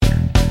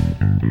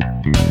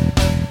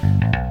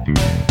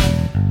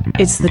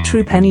It's the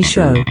True Penny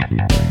Show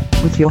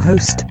with your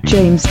host,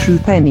 James True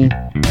Penny.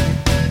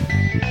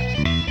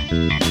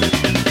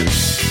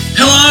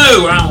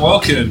 Hello and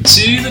welcome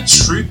to the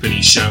True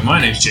Penny Show. My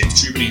name's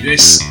James True Penny.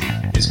 This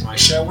is my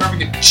show. We're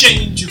having a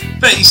change of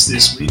pace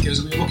this week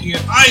as we're looking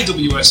at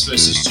IWS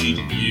versus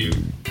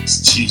GCW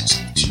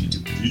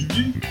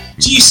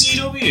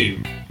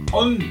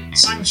Un,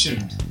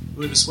 Sanctioned,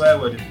 with a swear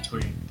word in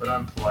between, but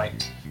I'm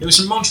polite. It was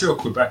from Montreal,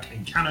 Quebec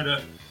in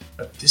Canada.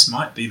 This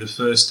might be the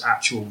first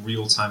actual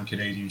real-time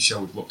Canadian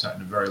show we've looked at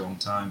in a very long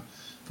time,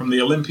 from the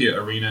Olympia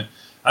Arena,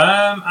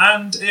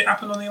 and it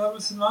happened on the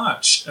 11th of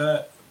March.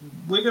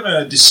 We're going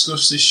to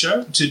discuss this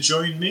show. To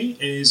join me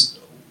is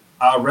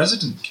our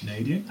resident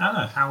Canadian,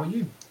 Anna. How are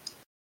you?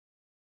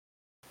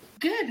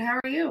 Good,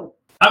 how are you?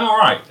 I'm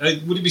alright.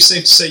 Would it be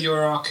safe to say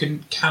you're our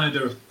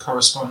Canada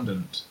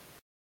correspondent?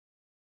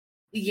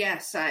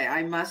 Yes,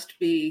 I must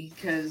be,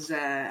 because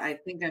I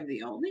think I'm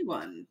the only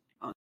one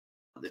on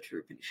the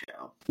True Penny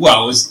Show.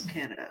 Well, it's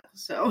Canada,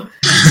 so...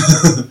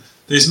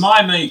 There's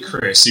my mate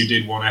Chris, who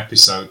did one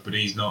episode, but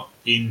he's not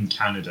in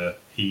Canada,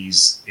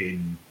 he's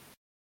in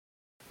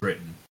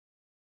Britain.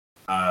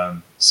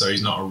 So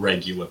he's not a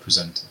regular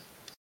presenter.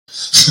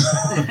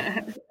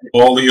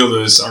 All the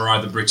others are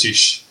either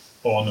British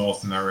or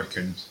North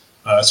American.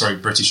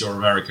 British or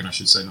American, I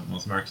should say, not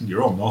North American.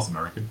 You're all North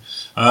American.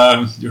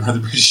 You're either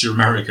British or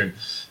American.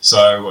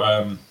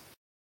 So,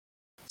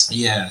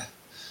 yeah.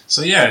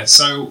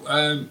 So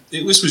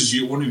it was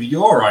one of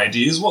your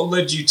ideas. What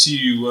led you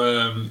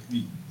to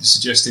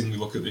suggesting we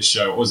look at this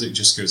show? Or was it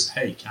just because,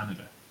 hey,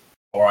 Canada?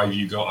 Or have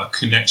you got a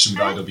connection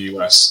with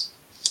IWS?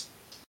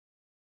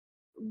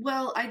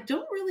 Well, I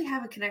don't really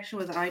have a connection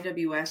with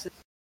IWS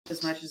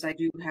as much as I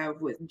do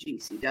have with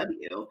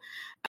GCW.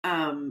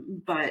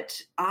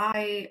 But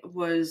I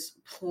was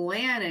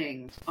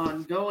planning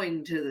on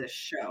going to this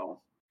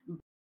show.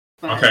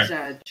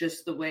 But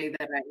just the way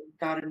that I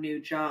got a new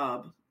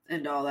job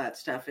and all that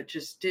stuff, it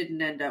just didn't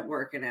end up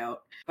working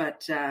out.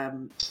 But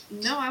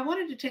no, I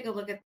wanted to take a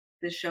look at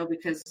this show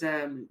because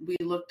we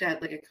looked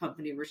at like a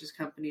company versus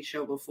company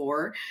show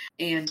before,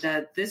 and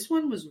this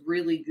one was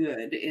really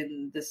good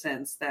in the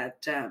sense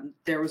that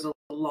there was a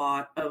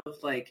lot of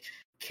like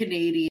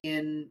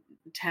Canadian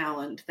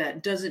talent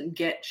that doesn't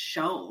get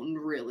shown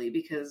really,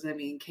 because I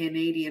mean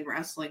Canadian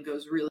wrestling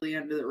goes really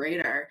under the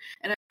radar,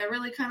 and I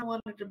really kind of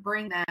wanted to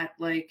bring that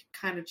like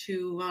kind of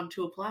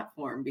onto a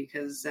platform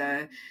because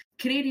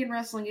Canadian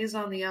wrestling is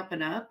on the up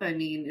and up. I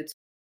mean, it's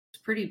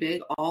pretty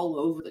big all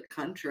over the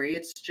country.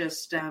 It's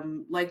just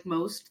like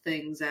most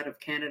things out of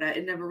Canada,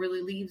 it never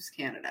really leaves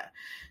Canada.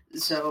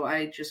 So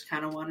I just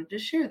kind of wanted to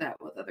share that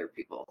with other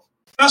people.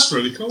 That's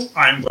really cool.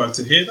 I'm glad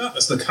to hear that.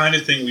 That's the kind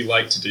of thing we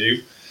like to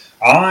do.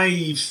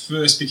 I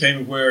first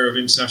became aware of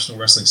International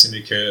Wrestling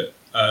Syndicate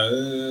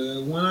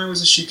when I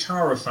was a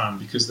Shikara fan,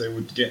 because they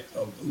would get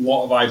a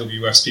lot of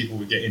IWS people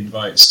would get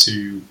invites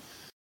to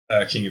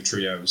King of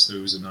Trios.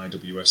 There was an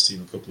IWS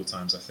team a couple of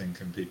times, I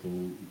think, and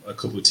a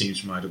couple of teams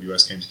from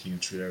IWS came to King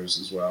of Trios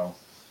as well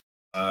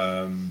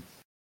in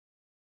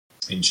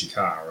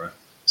Shikara.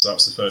 So that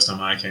was the first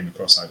time I came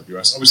across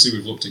IWS. Obviously,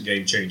 we've looked at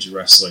Game Changer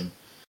Wrestling.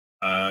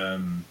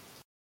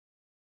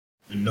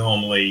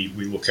 Normally,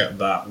 we look at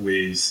that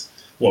with...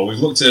 Well, we've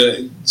looked at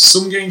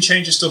some Game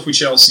Changer stuff with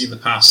Chelsea in the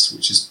past,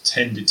 which has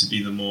tended to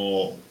be the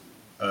more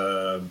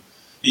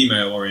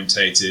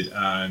female-orientated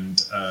and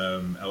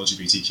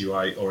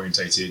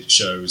LGBTQI-orientated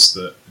shows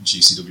that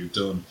GCW have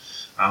done.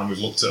 And we've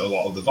looked at a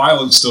lot of the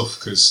violent stuff,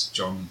 because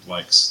John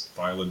likes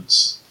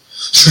violence.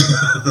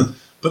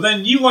 But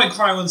then you like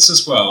violence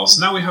as well, so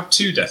now we have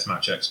two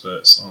deathmatch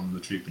experts on the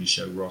True Penny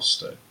Show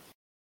roster.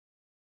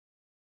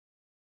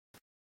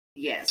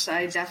 Yes,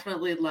 I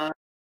definitely love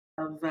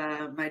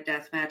my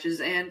death matches,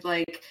 and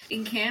like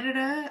in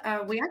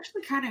Canada, we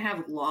actually kind of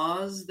have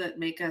laws that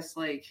make us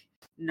like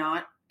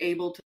not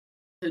able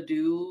to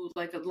do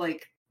like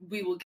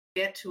we will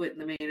get to it in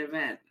the main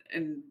event,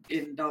 and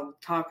I'll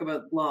talk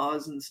about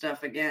laws and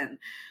stuff again.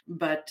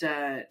 But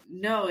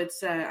no,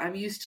 it's I'm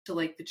used to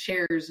like the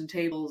chairs and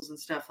tables and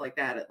stuff like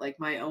that at like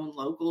my own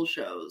local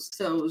shows,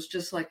 so it was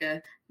just like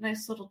a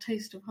nice little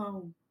taste of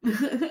home.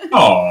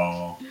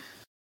 Oh.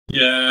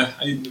 Yeah,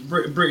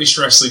 British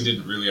wrestling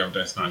didn't really have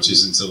death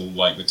matches until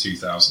like the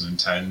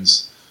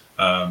 2010s.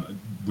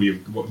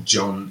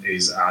 John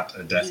is at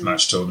a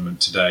deathmatch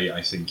tournament today,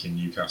 I think, in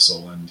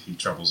Newcastle, and he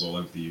travels all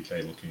over the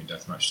UK looking at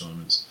deathmatch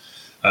tournaments.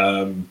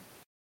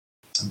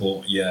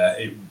 But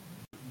yeah,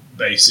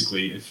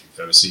 basically, if you've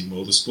ever seen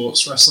World of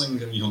Sports Wrestling,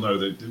 then you'll know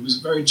that it was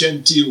a very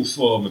genteel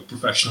form of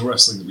professional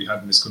wrestling that we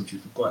had in this country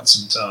for quite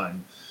some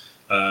time.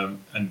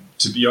 And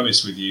to be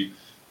honest with you,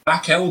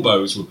 back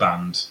elbows were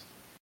banned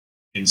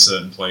in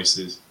certain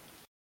places.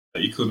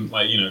 That you couldn't,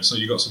 so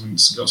you got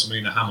somebody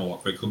in a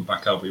hammerlock, they couldn't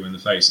back elbow you in the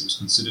face. It was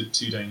considered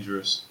too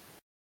dangerous.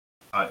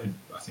 I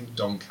think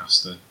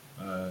Doncaster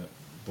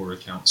Borough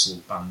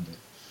Council banned it,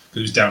 because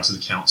it was down to the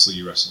council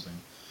you wrestled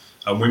in.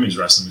 And women's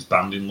wrestling was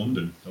banned in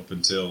London up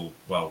until,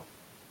 well,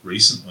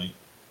 recently,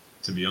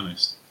 to be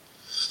honest.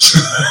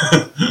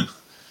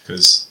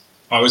 Because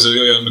I was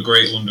on the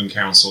Great London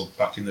Council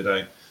back in the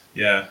day,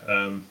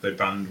 they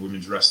banned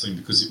women's wrestling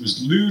because it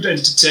was lewd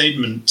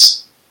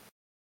entertainment.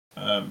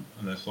 And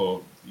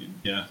therefore,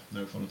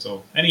 no fun at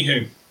all.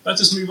 Anywho, let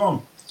us move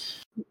on.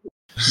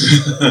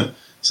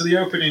 So the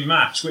opening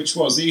match, which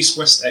was the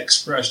East-West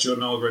Express,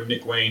 Jordan Oliver and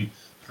Nick Wayne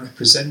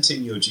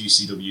representing your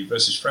GCW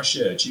versus Fresh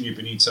Air, Junior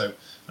Benito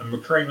and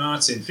McCray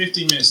Martin,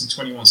 15 minutes and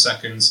 21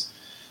 seconds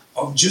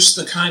of just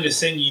the kind of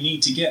thing you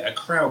need to get a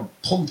crowd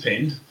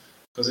pumping,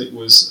 because it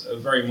was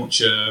very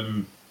much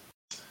a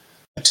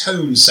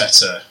tone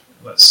setter,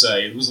 let's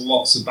say. There was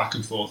lots of back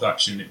and forth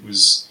action. It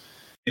was,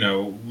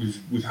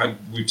 we've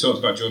talked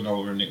about Jordan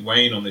Oliver and Nick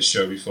Wayne on this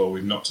show before.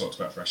 We've not talked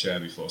about Fresh Air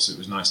before, so it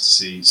was nice to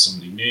see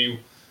somebody new.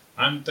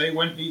 And they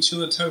went each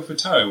other toe for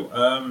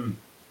toe.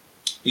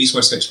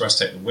 East-West Express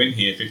take the win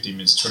here, 15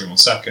 minutes and 21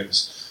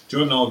 seconds.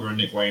 Jordan Oliver and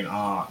Nick Wayne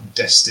are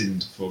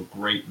destined for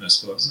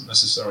greatness, but that doesn't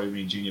necessarily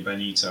mean Junior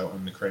Benito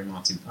and McCray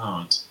Martin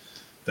aren't.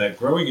 They're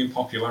growing in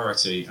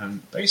popularity,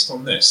 and based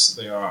on this,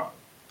 they are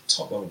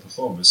top-level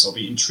performers, so I'll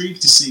be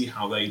intrigued to see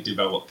how they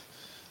develop.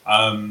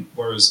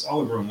 Whereas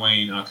Oliver and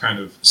Wayne are kind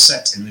of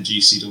set in the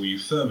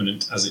GCW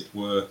firmament, as it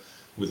were,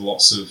 with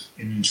lots of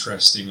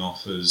interesting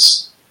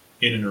offers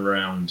in and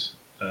around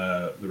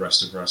the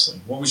rest of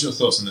wrestling. What was your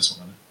thoughts on this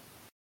one, Anna?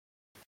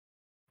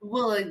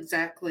 Well,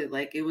 exactly.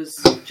 Like, it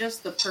was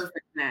just the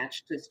perfect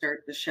match to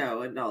start the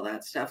show and all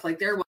that stuff. Like,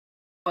 there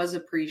was a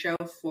pre-show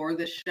for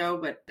this show,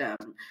 but it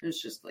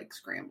was just like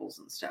scrambles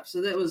and stuff. So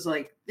that was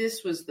like,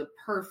 this was the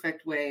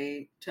perfect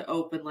way to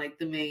open like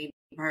the main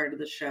part of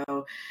the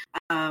show.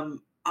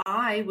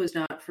 I was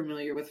not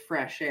familiar with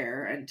Fresh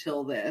Air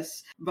until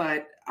this,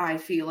 but I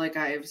feel like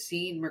I have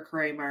seen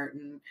McCray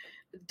Martin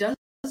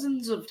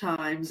dozens of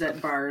times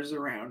at bars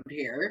around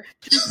here.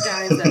 Just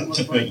guys that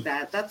look like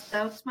that.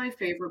 That's my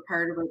favorite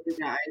part about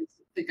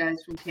the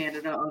guys from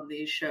Canada on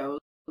these shows.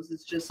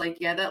 It's just like,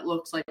 yeah, that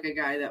looks like a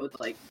guy that would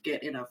like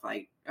get in a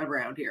fight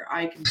around here.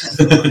 I can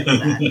testify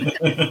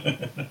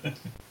to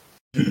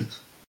that.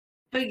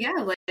 But yeah,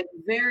 like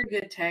very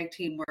good tag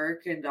team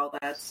work and all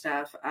that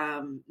stuff.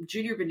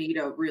 Junior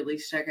Benito really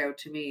stuck out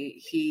to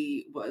me.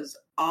 He was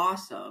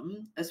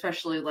awesome,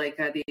 especially like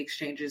the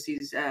exchanges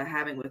he's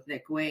having with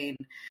Nick Wayne.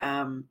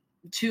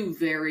 Two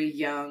very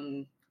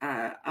young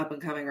up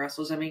and coming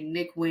wrestlers. I mean,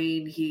 Nick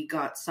Wayne, he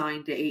got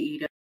signed to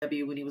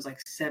AEW when he was like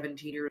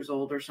 17 years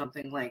old or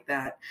something like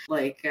that.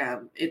 Like,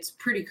 it's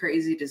pretty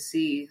crazy to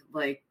see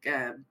like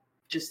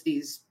just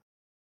these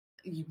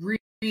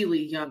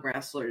really young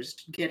wrestlers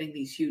getting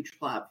these huge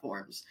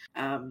platforms.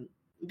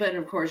 But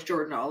of course,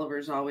 Jordan Oliver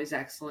is always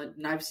excellent,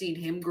 and I've seen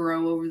him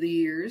grow over the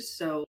years.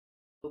 So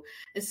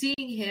seeing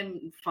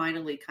him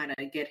finally kind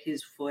of get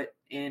his foot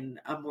in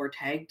a more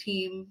tag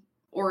team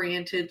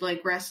oriented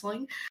like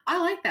wrestling, I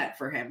like that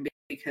for him,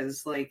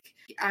 because like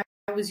I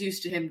was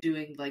used to him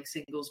doing like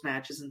singles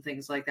matches and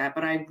things like that,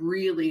 but I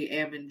really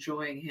am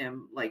enjoying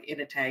him like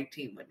in a tag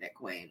team with Nick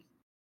Wayne.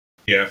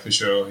 Yeah, for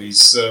sure.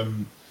 He's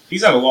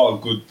had a lot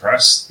of good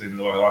press in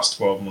the last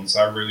 12 months.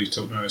 I really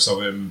took notice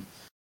of him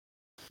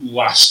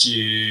last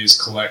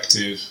year's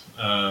collective.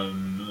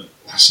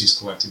 Last year's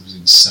collective was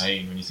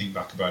insane when you think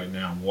back about it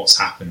now and what's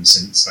happened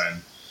since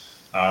then.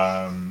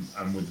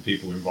 And with the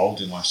people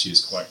involved in last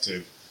year's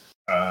collective.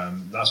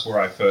 That's where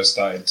I first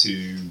started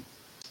to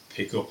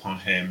pick up on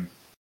him.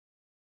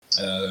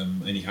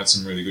 And he had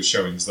some really good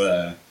showings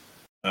there.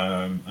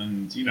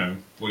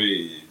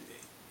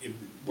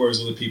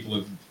 Whereas other people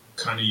have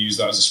kind of used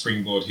that as a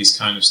springboard, he's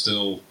kind of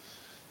still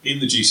in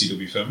the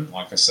GCW firmament,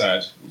 like I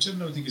said, which I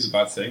don't think is a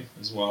bad thing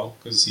as well,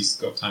 because he's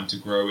got time to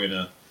grow in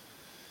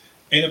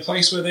a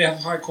place where they have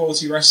high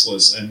quality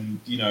wrestlers,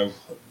 and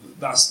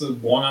that's the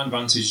one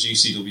advantage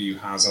GCW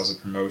has as a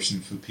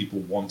promotion for people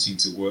wanting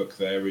to work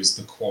there, is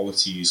the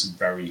quality is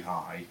very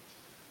high.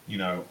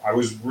 I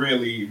was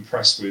really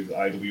impressed with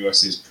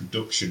IWS's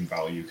production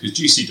value, because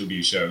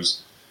GCW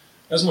shows,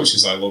 as much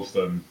as I love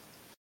them,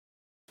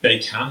 they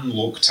can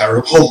look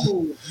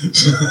terrible.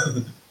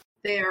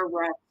 They are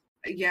right.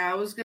 Yeah, I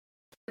was going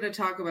to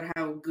talk about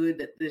how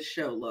good this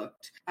show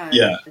looked.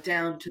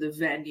 Down to the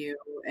venue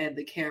and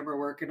the camera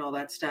work and all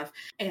that stuff.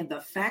 And the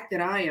fact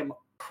that I am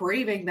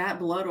craving that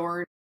blood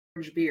orange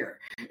beer.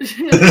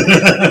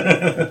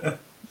 That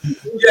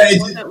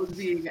was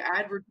being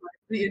advertised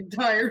the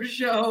entire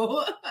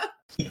show.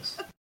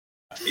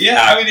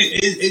 Yeah, I mean,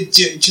 it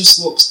just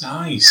looks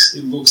nice.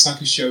 It looks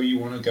like a show you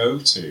want to go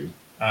to.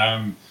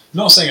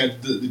 Not saying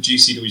that the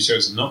GCW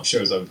shows are not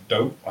shows I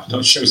don't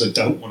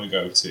want to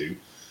go to,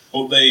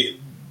 but they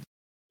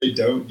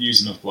don't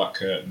use enough black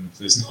curtain.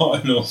 There's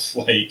not enough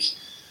like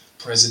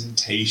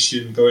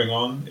presentation going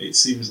on. It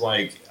seems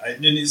like,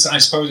 and I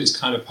suppose it's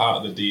kind of part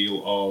of the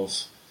deal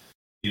of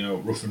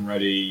rough and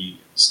ready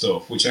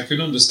stuff, which I can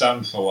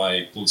understand for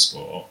like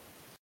Bloodsport.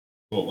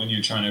 But when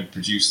you're trying to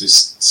produce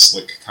this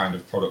slick kind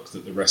of product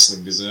that the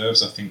wrestling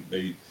deserves, I think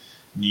they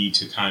need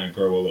to kind of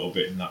grow a little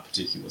bit in that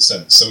particular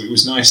sense. So it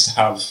was nice to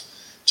have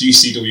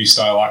GCW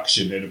style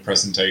action in a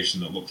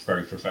presentation that looked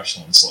very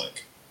professional and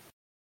slick.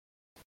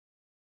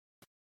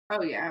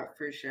 Oh yeah,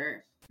 for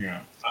sure.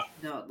 Yeah.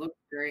 No, it looked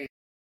great.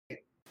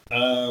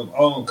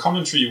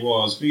 Commentary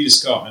was Vita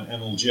Scott and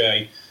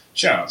MLJ.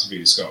 Shout out to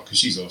Vita Scott because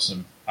she's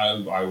awesome.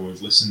 I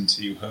would listen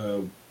to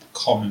her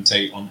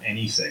commentate on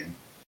anything,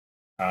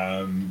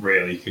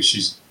 really, because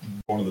she's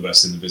one of the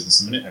best in the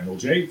business in a minute.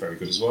 MLJ, very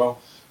good as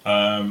well.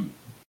 And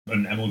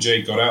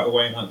MLJ got out of the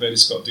way and let Vita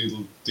Scott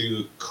do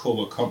the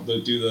colour,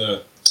 do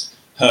the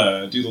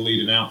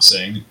lead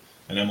announcing,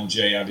 and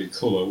MLJ added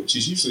colour, which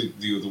is usually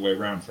the other way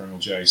around for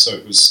MLJ. So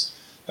it was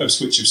a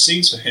switch of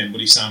scenes for him, but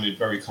he sounded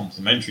very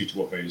complimentary to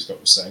what Vita Scott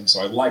was saying.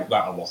 So I liked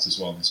that a lot as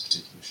well in this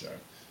particular show,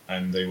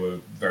 and they were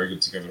very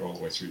good together all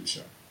the way through the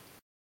show.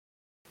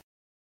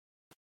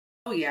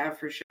 Oh yeah,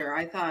 for sure.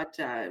 I thought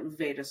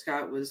Vita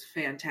Scott was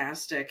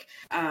fantastic.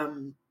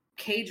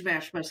 Cage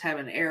Match must have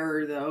an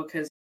error though,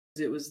 because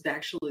it was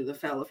actually the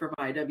fella from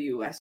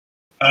IWS.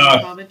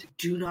 Comment.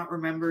 Do not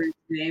remember his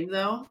name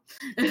though.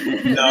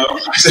 No,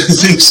 I don't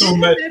think so.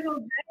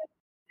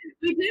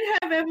 We did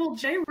have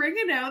MLJ ring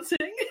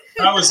announcing.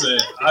 That was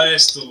it.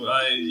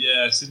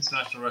 It's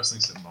International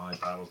Wrestling Syndicate. My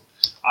battle.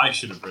 I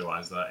should have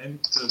realised that.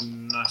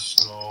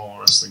 International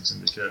Wrestling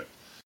Syndicate.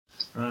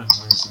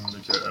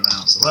 Syndicate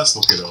announcer. Let's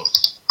look it up.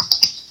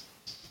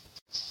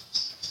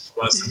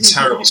 Well, that's a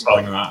terrible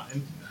spelling of that.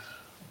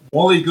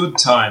 Wally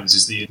Goodtimes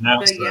is the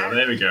announcer. Yeah.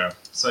 There we go.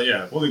 So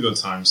yeah, Wally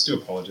Goodtimes. Do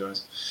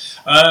apologise.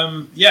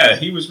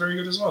 He was very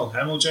good as well.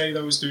 MLJ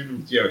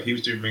he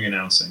was doing ring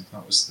announcing.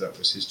 That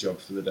was his job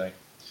for the day.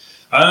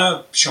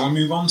 Shall we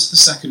move on to the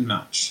second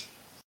match?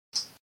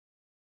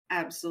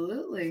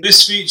 Absolutely.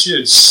 This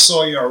featured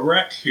Sawyer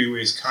Wreck, who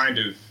is kind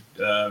of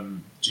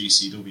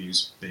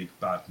GCW's big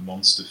bad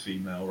monster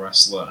female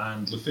wrestler,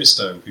 and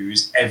LuFisto, who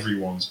is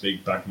everyone's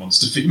big bad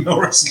monster female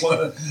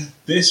wrestler.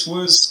 This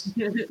was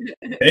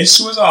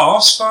a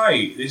horse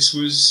fight. This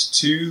was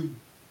two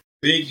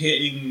big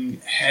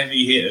hitting,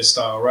 heavy hitter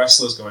style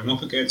wrestlers going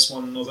up against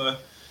one another.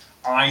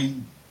 I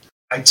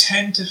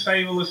tend to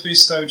favour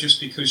LuFisto just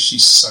because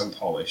she's so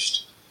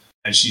polished,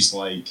 and she's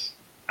like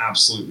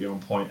absolutely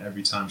on point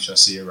every time I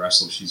see her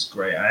wrestle. She's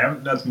great. I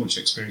haven't had much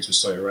experience with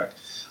Sawyer Wreck,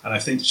 and I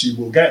think she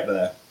will get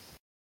there.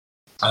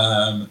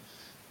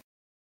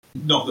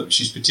 Not that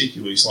she's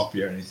particularly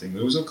sloppy or anything.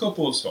 There was a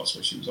couple of spots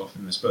where she was off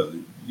in this, but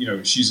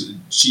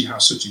she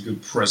has such a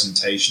good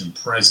presentation and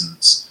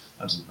presence.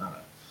 That doesn't matter.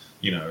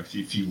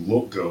 If you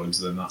look good,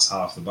 then that's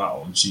half the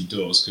battle, and she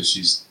does because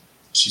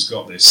she's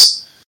got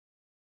this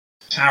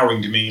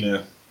towering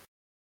demeanour.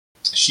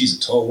 She's a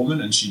tall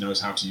woman, and she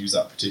knows how to use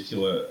that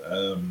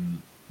particular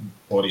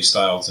body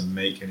style to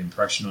make an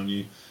impression on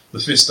you.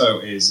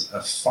 LuFisto is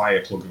a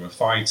fire plug of a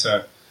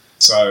fighter,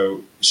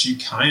 so she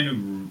kind of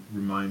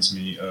reminds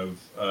me of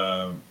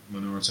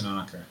Minoru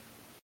Tanaka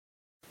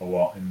a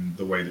lot in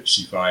the way that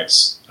she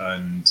fights,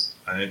 and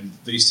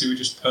these two are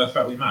just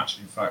perfectly matched.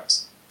 In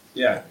fact,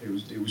 yeah, it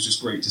was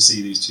just great to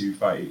see these two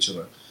fight each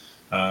other.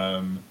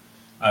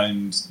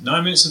 And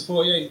 9 minutes and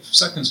 48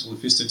 seconds for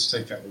LuFisto to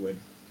take out the win.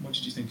 What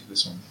did you think of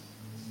this one?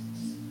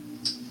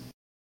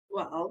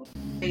 Well,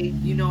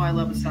 I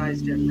love a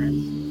size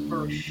difference,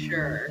 for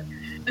sure.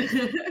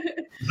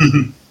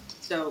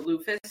 So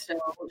LuFisto,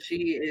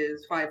 she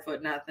is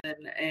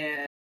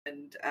 5'0"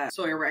 and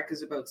Sawyer Wreck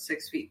is about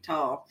 6 feet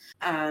tall.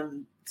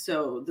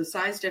 So the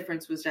size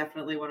difference was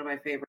definitely one of my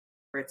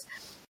favorites.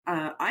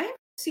 I have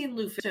seen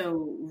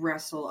LuFisto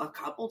wrestle a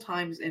couple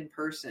times in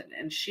person,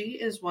 and she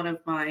is one of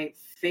my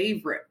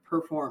favorite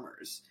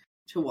performers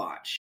to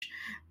watch.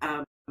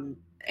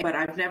 But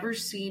I've never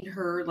seen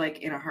her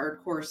in a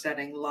hardcore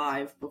setting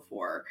live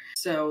before.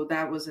 So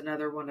that was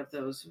another one of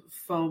those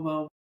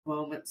FOMO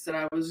moments that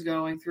I was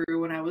going through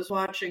when I was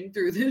watching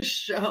through this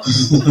show.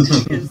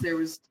 Because there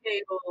was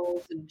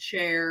tables and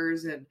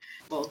chairs and,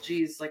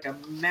 like a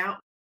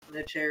mountain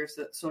of chairs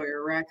that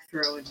Sawyer Wreck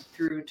threw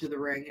into the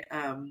ring.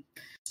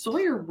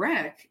 Sawyer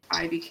Wreck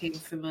I became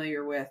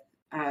familiar with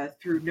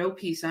through No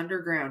Peace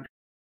Underground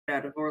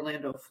out of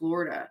Orlando,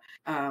 Florida.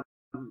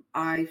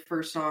 I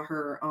first saw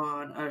her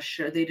on a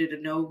show. They did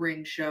a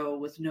no-ring show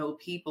with no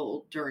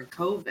people during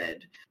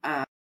COVID,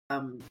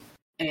 and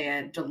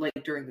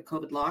during the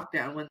COVID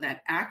lockdown when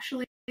that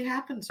actually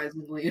happened,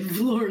 surprisingly, in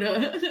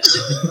Florida.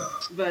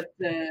 But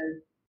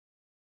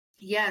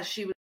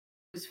she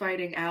was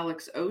fighting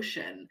Alex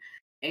Ocean,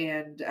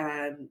 and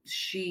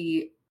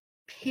she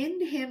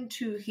pinned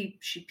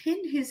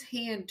his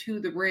hand to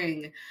the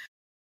ring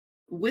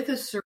with a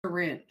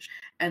syringe,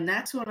 and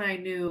that's when I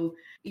knew,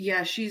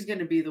 she's going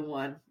to be the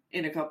one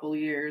in a couple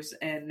years.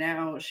 And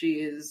now she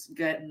is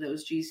getting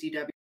those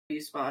GCW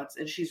spots,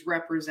 and she's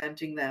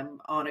representing them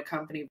on a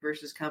company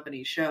versus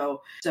company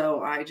show.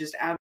 So I just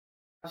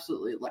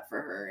absolutely love for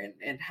her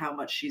and how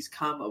much she's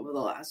come over the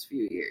last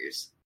few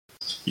years.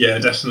 Yeah,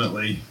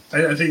 definitely.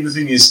 I think the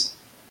thing is,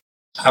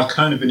 I've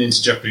kind of been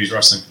into Japanese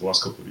wrestling for the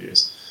last couple of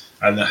years,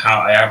 and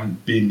how I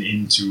haven't been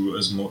into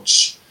as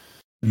much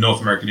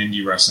North American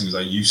indie wrestling as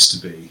I used to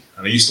be,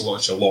 and I used to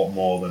watch a lot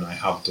more than I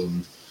have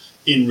done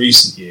in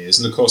recent years.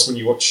 And of course, when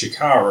you watch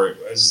Shikara, it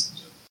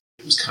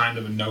was kind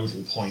of a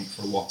nodal point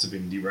for a lot of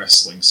indie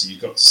wrestling, so you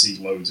got to see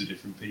loads of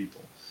different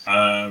people.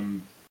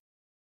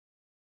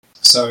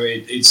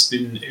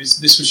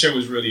 this show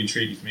was really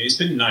intriguing for me. It's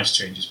been a nice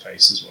change of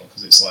pace as well,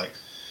 because it's like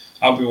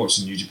I've been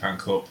watching New Japan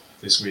Cup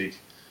this week,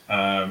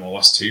 or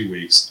last 2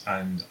 weeks,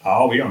 and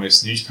I'll be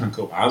honest, New Japan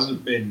Cup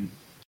hasn't been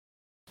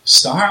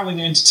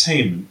startling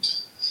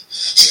entertainment.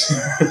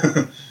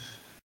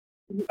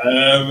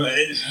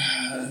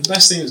 The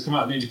best thing that's come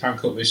out of New Japan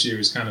Cup this year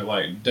is kind of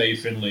like Dave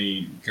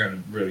Finlay kind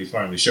of really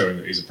finally showing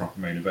that he's a proper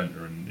main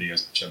eventer, and he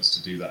has a chance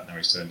to do that now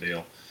he's turned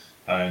heel,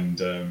 and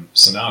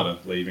Sonada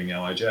leaving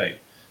LIJ.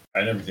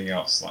 And everything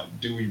else, like,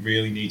 do we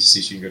really need to see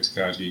Shingo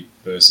Takagi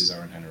versus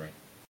Aaron Henry?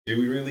 Do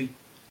we really?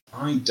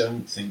 I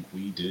don't think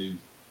we do.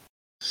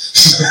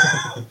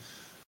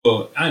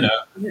 But I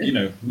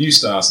know, new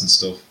stars and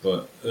stuff.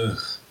 But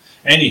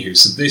anywho,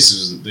 so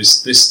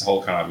this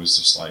whole card was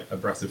just like a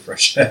breath of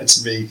fresh air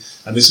to me,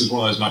 and this was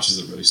one of those matches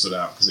that really stood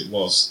out because it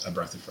was a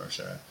breath of fresh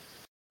air.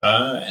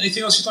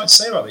 Anything else you'd like to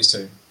say about these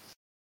two?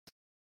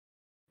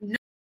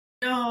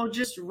 No,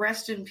 just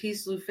rest in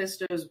peace.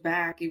 Lufisto's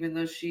back, even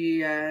though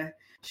she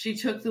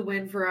took the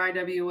win for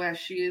IWS.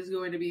 She is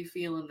going to be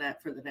feeling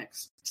that for the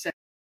next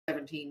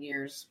 17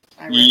 years.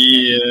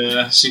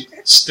 Yeah,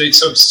 they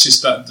took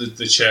just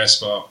the chair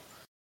spot.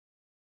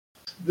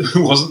 It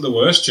wasn't the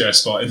worst chair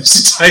spot in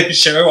this entire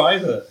show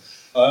either.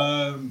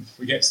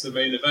 We get to the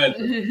main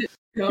event.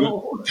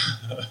 No.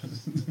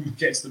 We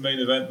get to the main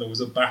event. There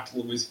was a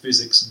battle with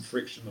physics and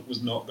friction that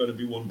was not going to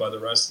be won by the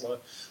wrestler.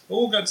 But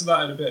we'll get to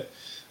that in a bit.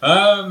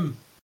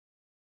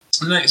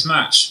 Next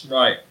match,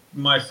 right?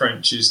 My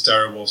French is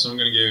terrible, so I'm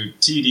going to go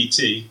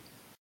TDT.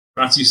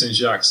 Matthew St.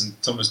 Jacques and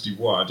Thomas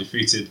Dubois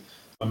defeated,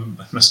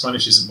 my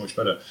Spanish isn't much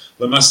better,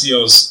 Le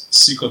Masios,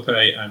 Cyclope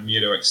and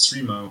Miedo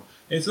Extremo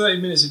in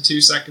 30 minutes and 2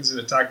 seconds in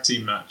a tag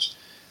team match.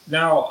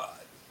 Now,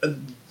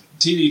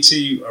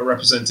 TDT are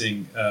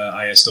representing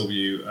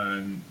ISW,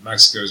 and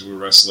Mexico's were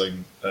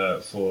wrestling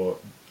for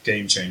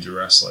Game Changer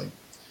Wrestling.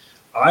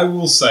 I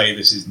will say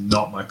this is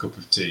not my cup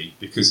of tea,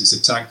 because it's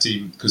a tag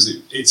team, because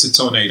it's a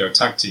Tornado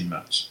tag team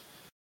match.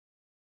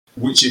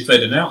 Which, if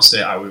they'd announced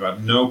it, I would have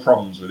had no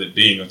problems with it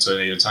being a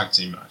Tornado tag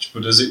team match.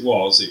 But as it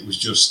was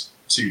just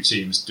two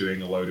teams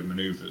doing a load of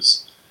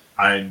maneuvers.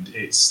 And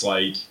it's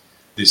like,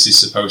 this is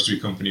supposed to be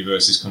company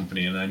versus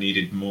company, and I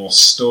needed more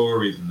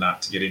story than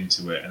that to get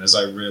into it. And as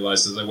I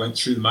realised as I went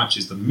through the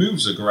matches, the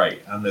moves are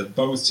great, and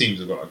both teams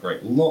have got a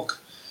great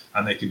look,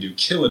 and they can do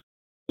killer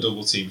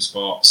double team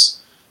spots.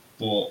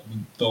 But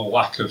the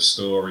lack of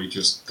story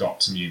just got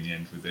to me in the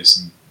end with this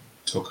and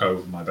took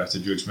over my better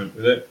judgment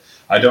with it.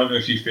 I don't know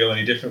if you feel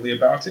any differently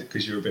about it,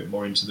 because you're a bit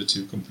more into the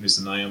two companies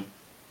than I am.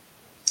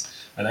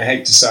 And I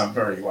hate to sound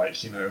very like,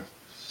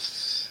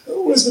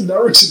 where's the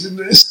narrative in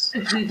this?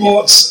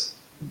 But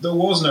there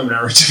was no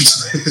narrative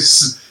to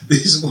this.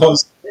 This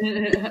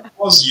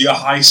was your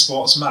high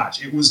spots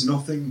match. It was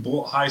nothing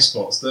but high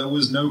spots. There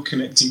was no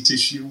connecting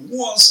tissue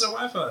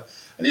whatsoever.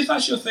 And if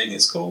that's your thing,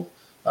 it's cool.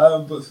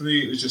 But for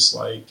me, it was just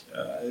like,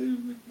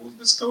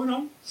 what's going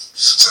on?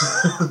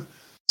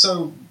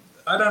 So,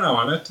 I don't know,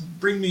 Anna.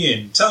 Bring me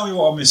in. Tell me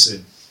what I'm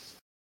missing.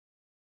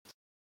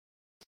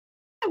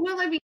 Well,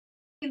 I mean,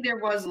 there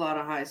was a lot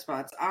of high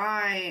spots.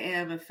 I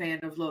am a fan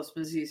of Los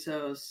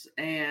Macizos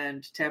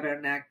and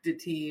Tabernac de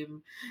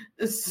Team,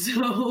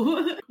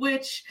 so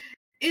which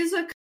is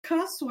a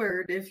cuss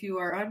word if you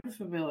are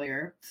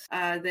unfamiliar.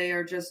 They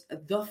are just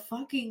the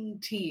fucking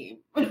team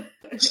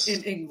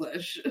in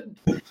English.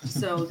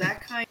 So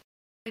that kind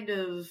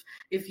of,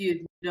 if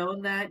you'd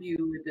known that, you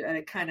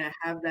would kind of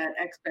have that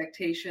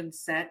expectation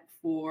set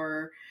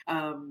for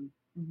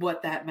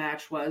what that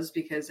match was,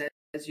 because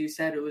as you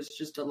said, it was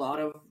just a lot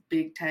of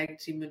big tag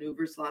team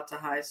maneuvers, lots of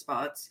high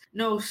spots,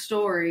 no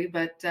story,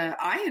 but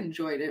I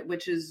enjoyed it,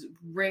 which is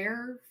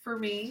rare for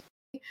me,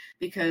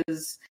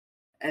 because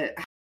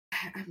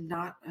I'm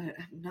not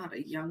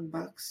a Young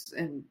Bucks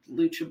and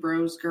Lucha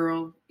Bros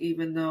girl,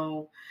 even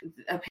though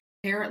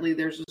apparently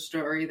there's a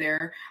story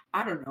there.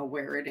 I don't know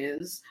where it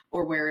is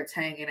or where it's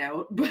hanging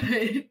out,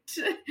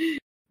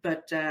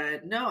 but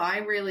no, I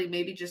really,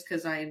 maybe just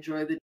because I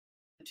enjoy the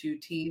two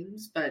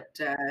teams, but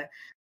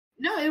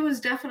no, it was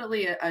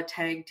definitely a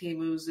tag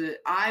team. It was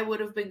I would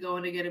have been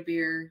going to get a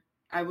beer.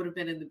 I would have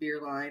been in the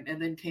beer line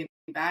and then came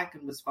back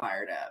and was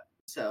fired up.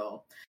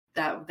 So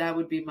that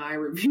would be my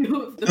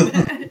review of the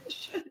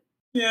match.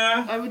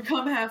 Yeah. I would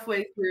come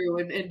halfway through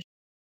and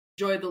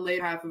enjoy the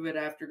later half of it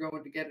after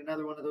going to get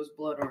another one of those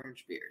blood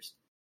orange beers.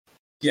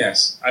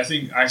 Yes, I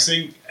think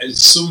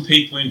some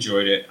people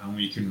enjoyed it, and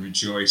we can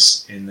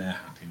rejoice in their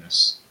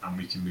happiness, and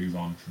we can move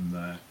on from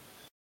there.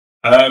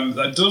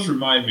 That does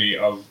remind me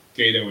of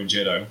Gado and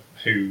Jiddo,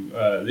 who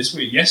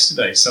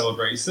yesterday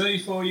celebrated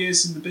 34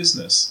 years in the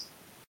business.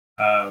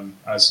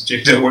 As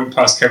Jiddo went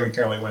past Kevin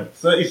Kelly, went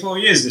 34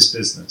 years this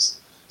business.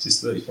 It's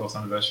his 34th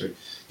anniversary.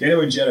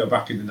 Gado and Jiddo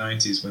back in the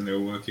 90s when they were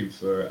working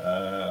for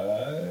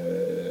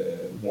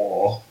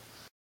War.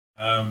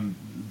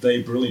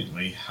 They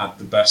brilliantly had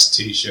the best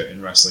T-shirt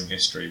in wrestling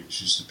history,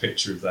 which was a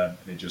picture of them,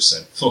 and it just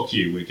said, "Fuck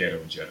you, we're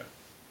Gado and Jiddo."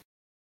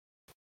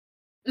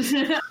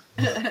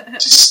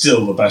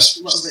 Still the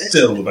best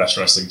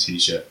wrestling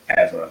T-shirt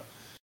ever.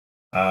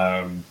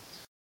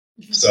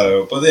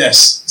 So, but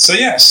yes. So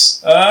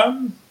yes.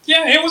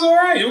 Yeah, it was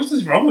alright. It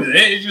wasn't wrong with it.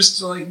 It's just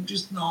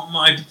not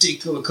my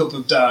particular cup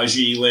of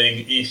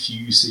Darjeeling, if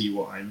you see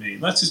what I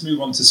mean. Let's just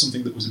move on to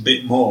something that was a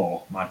bit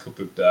more my cup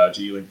of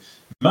Darjeeling.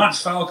 Matt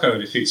Falco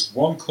defeats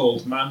One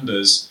Called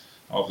Manders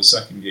of the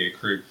Second Gear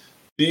crew.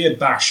 Beer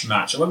bash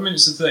match, 11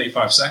 minutes and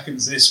 35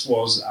 seconds. This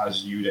was,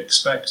 as you'd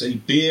expect, a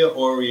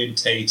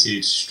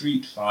beer-orientated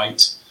street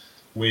fight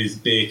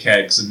with beer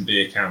kegs and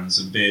beer cans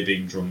and beer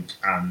being drunk,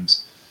 and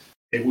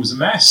it was a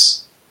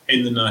mess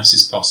in the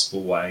nicest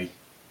possible way.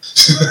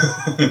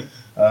 The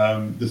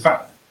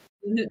fact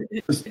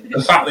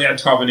they had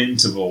to have an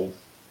interval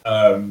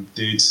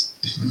did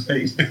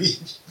make me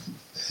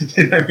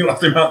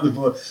laugh out the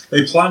butt.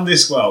 They planned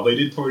this well. They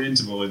did put an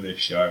interval in this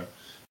show,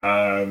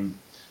 and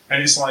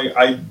it's like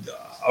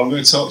I'm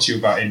going to talk to you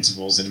about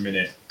intervals in a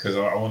minute because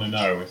I want to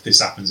know if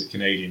this happens at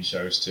Canadian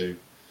shows too.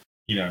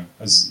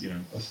 As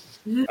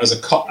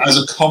a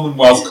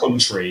Commonwealth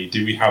country,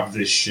 do we have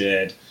this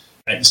shared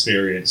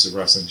experience of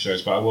wrestling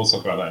shows? But I will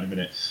talk about that in a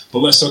minute. But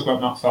let's talk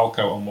about Matt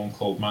Falco on One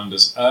Called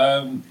Manders.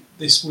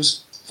 This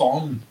was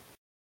fun.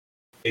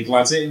 Big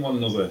lads hitting one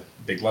another.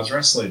 Big lads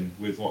wrestling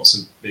with lots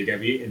of big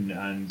heavy eating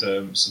and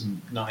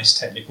some nice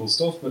technical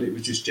stuff, but it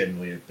was just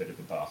generally a bit of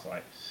a bar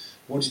fight.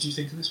 What did you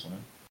think of this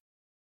one?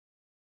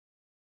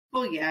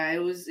 Well, yeah, it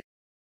was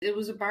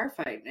a bar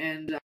fight,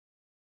 and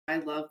I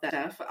love that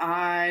stuff.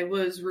 I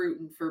was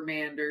rooting for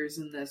Manders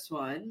in this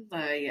one.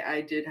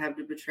 I did have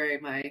to betray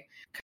my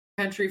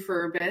country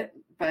for a bit,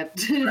 but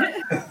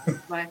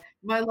my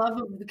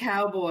love of the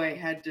cowboy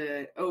had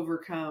to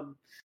overcome.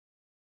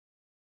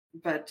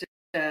 But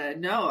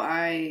no,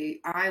 I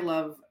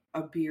love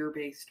a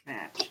beer-based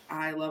match.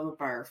 I love a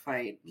bar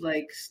fight.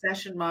 Like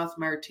Session Moth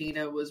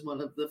Martina was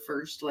one of the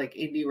first like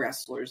indie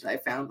wrestlers I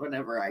found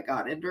whenever I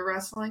got into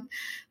wrestling.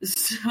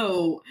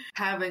 So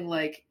having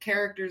like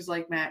characters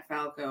like Matt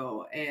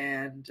Falco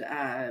and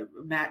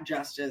Matt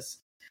Justice,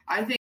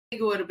 I think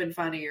it would have been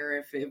funnier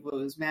if it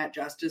was Matt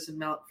Justice and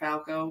Matt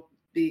Falco,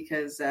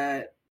 because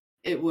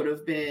it would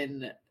have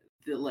been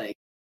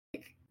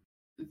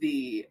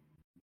the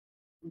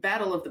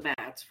battle of the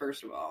mats,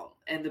 first of all,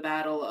 and the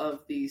battle of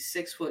the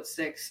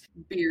 6'6"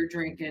 beer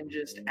drinking,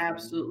 just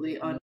absolutely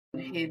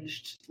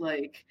unhinged,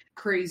 like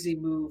crazy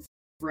move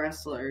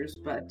wrestlers.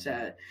 But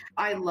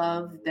I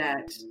love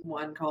that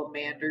One Called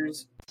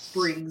Manders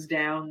brings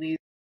down these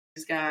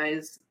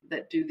guys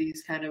that do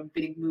these kind of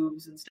big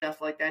moves and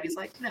stuff like that. He's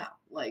like, no,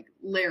 like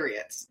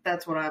lariats.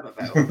 That's what I'm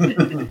about.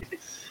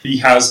 He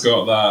has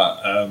got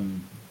that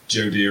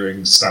Joe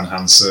Deering, Stan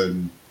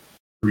Hansen,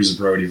 Bruiser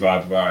Brody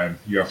vibe about him,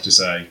 you have to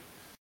say.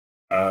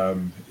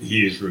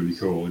 He is really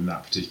cool in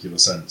that particular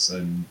sense,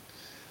 and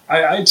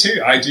I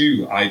do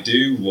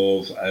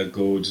love a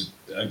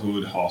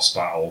good horse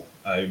battle.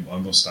 I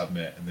must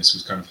admit, and this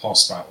was kind of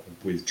horse battle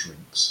with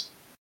drinks.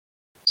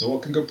 So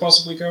what can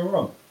possibly go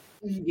wrong?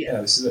 Yeah,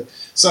 this is it.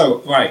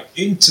 So right,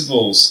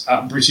 intervals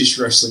at British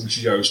wrestling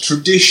shows.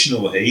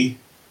 Traditionally,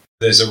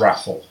 there's a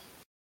raffle.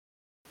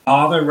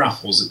 Are there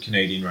raffles at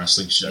Canadian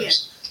wrestling shows?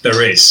 Yes.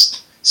 There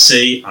is.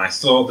 See, I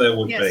thought there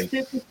would be.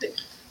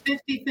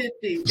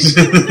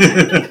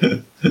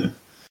 50-50.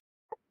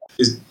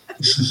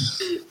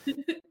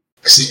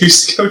 Because you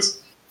used to go to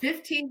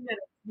 15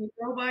 minutes. You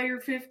go buy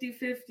your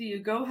 50-50. You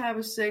go have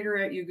a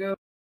cigarette. You go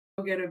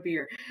get a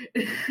beer.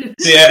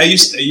 Yeah, I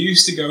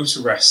used to go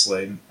to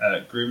wrestling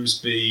at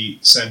Grimsby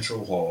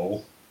Central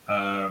Hall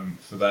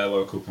for their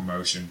local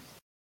promotion,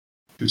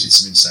 who did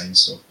some insane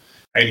stuff.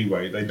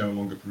 Anyway, they no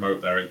longer promote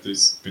there.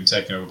 It's been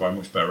taken over by a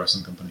much better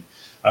wrestling company.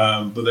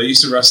 But they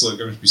used to wrestle at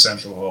Grimsby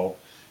Central Hall.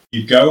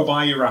 You'd go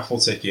buy your raffle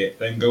ticket,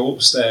 then go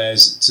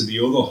upstairs to the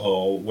other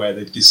hall where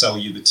they'd sell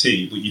you the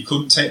tea, but you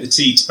couldn't take the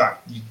tea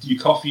back, your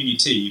coffee and your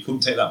tea, you couldn't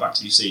take that back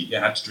to your seat. You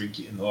had to drink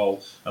it in the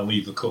hall and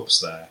leave the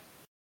cups there.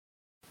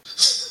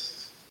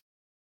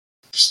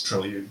 Just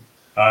brilliant.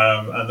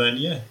 And then,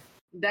 yeah.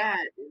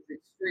 That is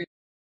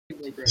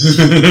extremely great.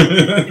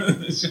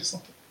 It's just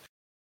like,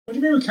 what do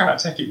you mean we can't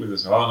take it with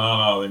us? Oh,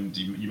 no, then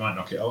you might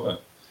knock it over.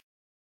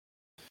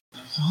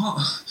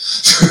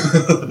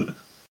 What?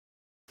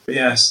 But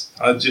yes,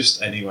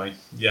 anyway.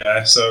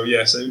 Yeah, so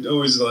it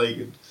always like,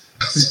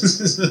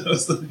 that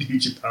was the New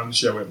Japan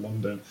show in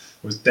London.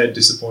 I was dead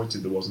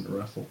disappointed there wasn't a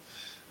raffle.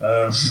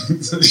 The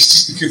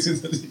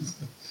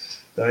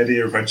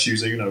idea of Red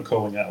Shoes Uno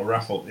calling out a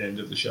raffle at the end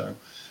of the show.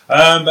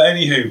 But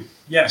anywho,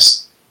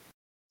 yes.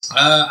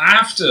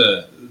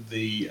 After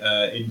the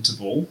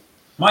interval,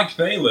 Mike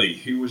Bailey,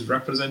 who was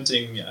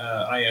representing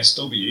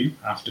ISW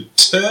after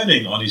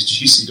turning on his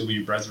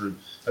GCW brethren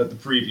at the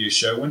previous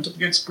show, went up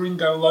against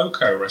Gringo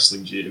Loco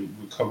representing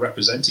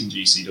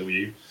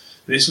GCW.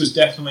 This was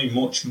definitely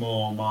much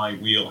more my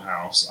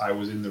wheelhouse. I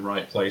was in the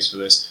right place for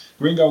this.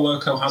 Gringo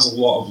Loco has a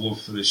lot of love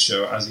for this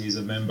show, as he is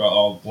a member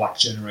of Black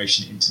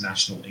Generation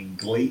International in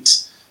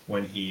GLEAT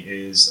when he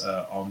is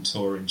on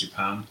tour in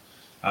Japan.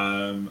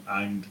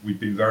 And we've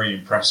been very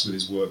impressed with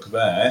his work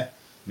there,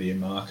 me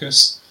and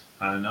Marcus.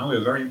 And now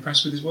we're very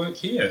impressed with his work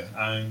here.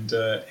 And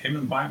him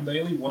and Mike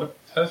Bailey, what a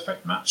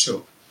perfect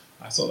matchup.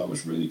 I thought that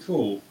was really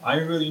cool. I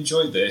really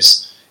enjoyed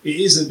this. It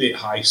is a bit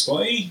high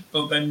spotty,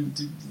 but then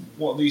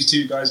what are these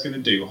two guys going to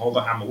do? Hold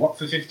a hammer lock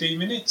for 15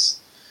 minutes?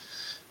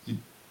 You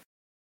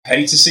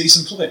pay to see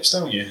some flips,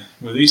 don't you,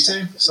 with these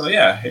two? So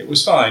yeah, it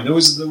was fine. There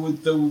was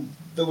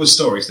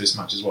story to this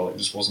match as well. It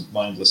just wasn't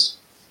mindless.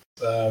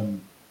 And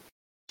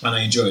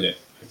I enjoyed it.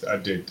 I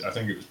did. I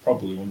think it was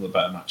probably one of the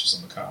better matches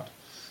on the card.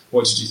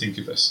 What did you think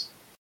of this?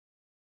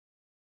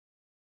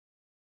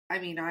 I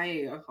mean,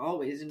 I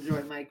always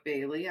enjoy Mike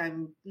Bailey.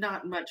 I'm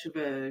not much of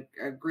a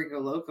Gringo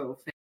Loco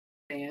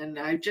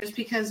fan. Just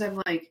because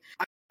I'm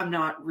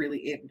not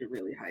really into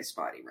really high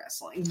spotty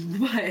wrestling.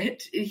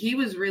 But he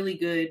was really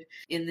good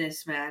in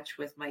this match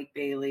with Mike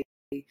Bailey.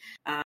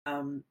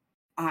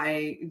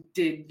 I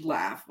did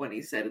laugh when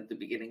he said at the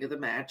beginning of the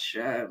match,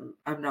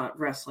 I'm not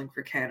wrestling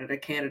for Canada.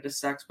 Canada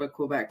sucks, but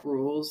Quebec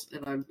rules.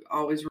 And I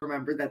always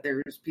remember that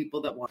there's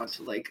people that want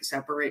to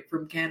separate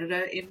from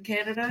Canada in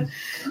Canada.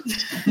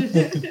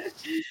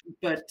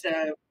 But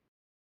a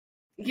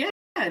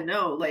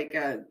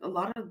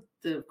lot of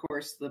of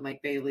course, the Mike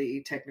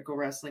Bailey technical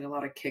wrestling, a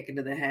lot of kick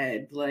into the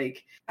head, the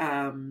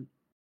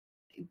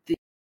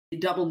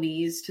double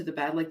knees to the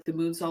back, like the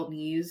moonsault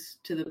knees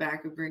to the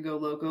back of Gringo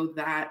Loco.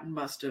 That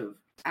must have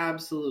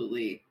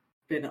absolutely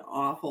been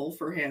awful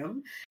for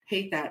him.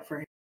 Hate that for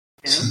him.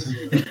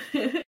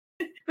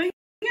 But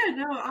yeah,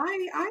 no,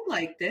 I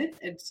liked it.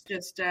 It's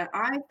just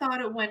I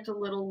thought it went a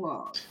little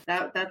long.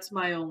 That's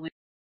my only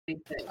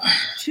thing.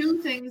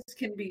 Two things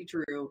can be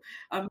true.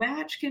 A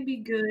match can be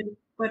good,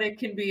 but it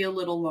can be a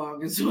little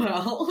long as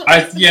well.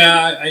 I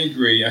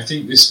agree. I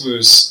think this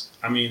was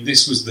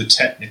the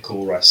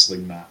technical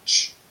wrestling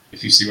match.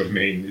 If you see what I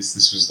mean, this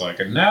was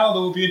and now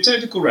there will be a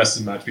technical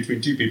wrestling match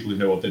between two people who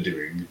know what they're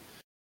doing.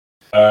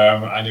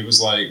 And it was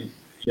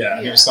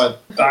it's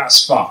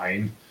that's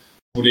fine,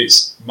 but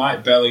it's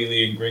Mike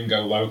Bailey and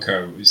Gringo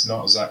Loco. It's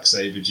not Zack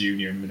Sabre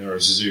Jr. and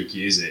Minoru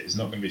Suzuki, is it? It's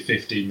not going to be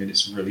 15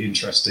 minutes of really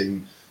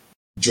interesting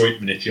joint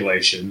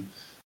manipulation,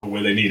 but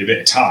where they need a bit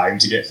of time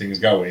to get things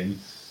going.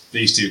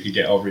 These two could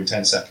get over in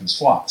 10 seconds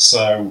flat.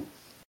 So,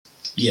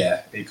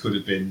 yeah, it could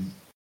have been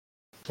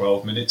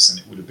 12 minutes and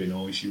it would have been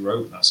all she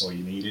wrote. That's all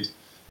you needed.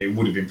 It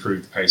would have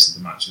improved the pace of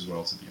the match as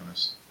well, to be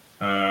honest.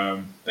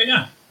 But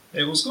yeah,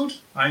 it was good.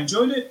 I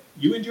enjoyed it.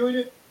 You enjoyed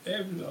it.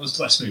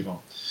 Let's move on.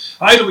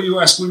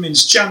 IWS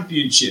Women's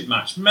Championship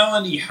match.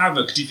 Melanie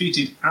Havoc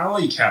defeated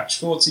Ali Catch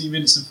 14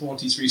 minutes and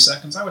 43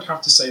 seconds. I would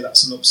have to say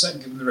that's an upset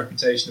given the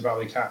reputation of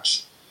Ali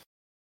Catch.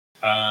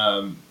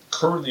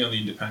 Currently on the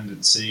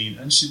independent scene,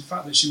 and the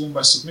fact that she won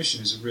by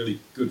submission is a really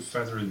good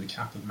feather in the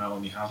cap of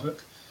Melanie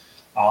Havoc.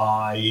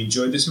 I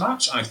enjoyed this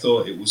match. I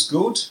thought it was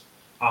good.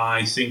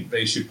 I think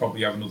they should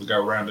probably have another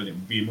go around and it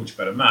would be a much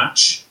better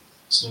match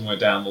somewhere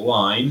down the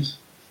line.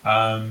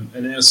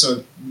 And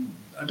also,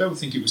 I don't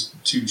think it was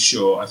too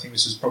short. I think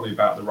this was probably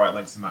about the right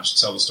length of the match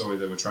to tell the story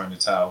they were trying to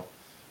tell.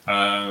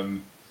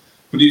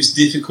 But it was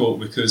difficult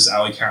because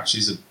Ali Catch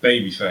is a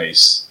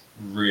babyface,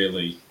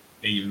 really,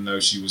 even though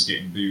she was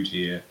getting booed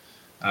here.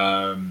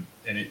 And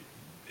it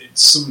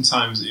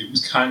sometimes it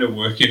was kind of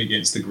working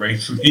against the grain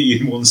for me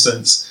in one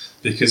sense,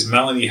 because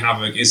Melanie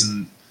Havoc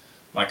isn't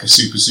like a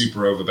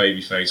super over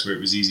babyface where it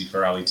was easy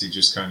for Ali to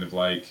just kind of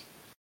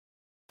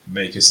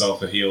make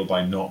herself a heel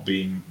by not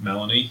being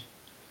Melanie.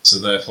 So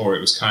therefore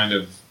it was kind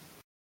of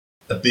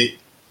a bit...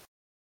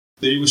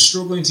 They were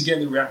struggling to get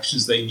the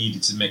reactions they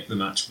needed to make the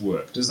match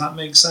work. Does that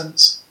make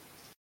sense?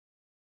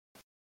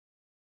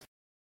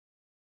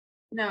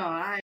 No,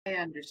 I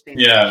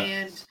understand.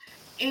 Yeah.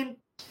 And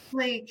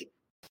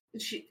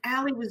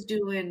Ali was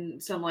doing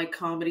some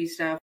comedy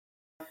stuff,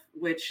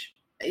 which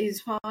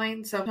is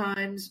fine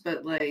sometimes,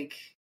 but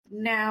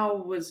now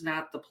was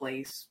not the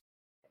place.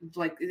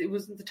 It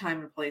wasn't the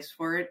time and place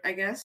for it, I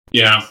guess.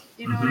 Yeah.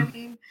 You know what I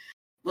mean?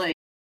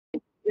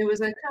 It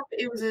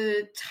was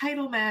a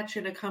title match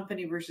in a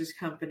company versus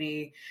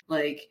company.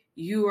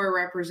 You are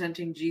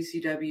representing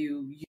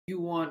GCW. You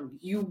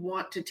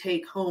want to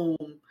take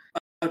home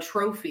a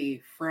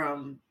trophy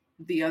from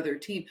the other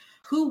team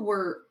who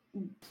were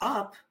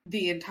up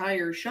the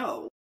entire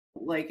show.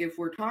 If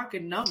we're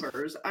talking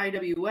numbers,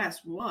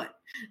 IWS won.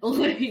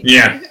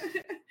 Yeah.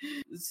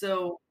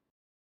 So,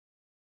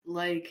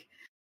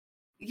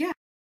 yeah,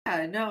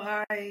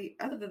 no,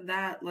 other than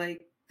that,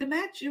 the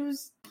match, it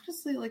was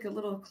honestly a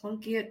little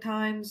clunky at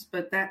times,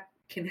 but that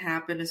can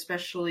happen,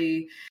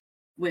 especially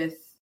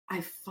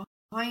I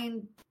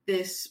find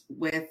this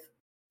with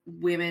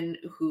women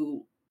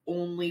who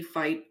only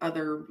fight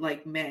other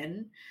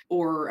men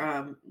or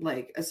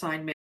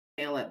assigned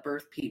male at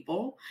birth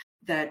people,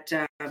 that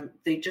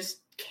they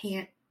just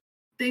can't.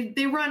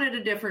 They run at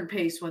a different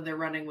pace when they're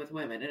running with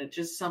women, and it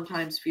just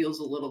sometimes feels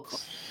a little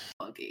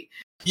clunky.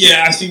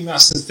 Yeah, I think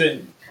that's the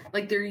thing.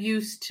 They're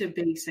used to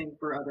basing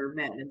for other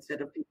men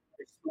instead of people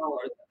who are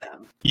smaller than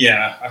them.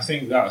 Yeah, I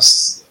think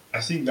that's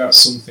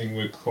something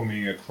we're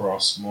coming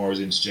across more as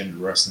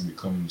intergender wrestling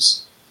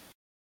becomes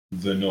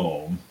the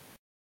norm.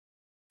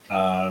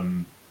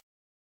 And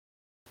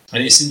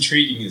it's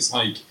intriguing. It's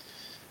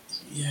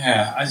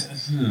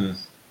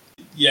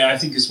yeah, I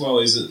think as well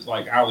is that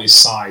like Ali's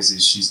size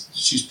is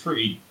she's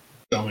pretty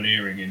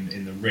domineering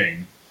in the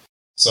ring.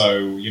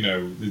 So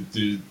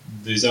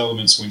there's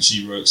elements when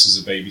she works as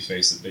a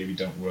babyface that maybe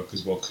don't work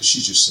as well because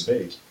she's just so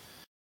big,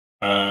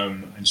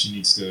 and she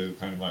needs to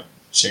kind of like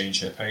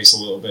change her pace a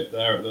little bit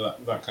there,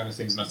 that kind of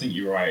things. And I think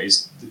you're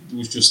right. There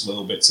was just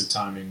little bits of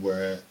timing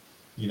where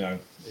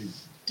it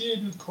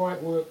didn't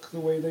quite work the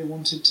way they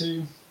wanted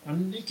to.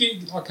 And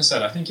like I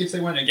said, I think if they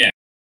went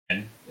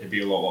again, it'd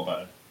be a lot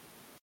better.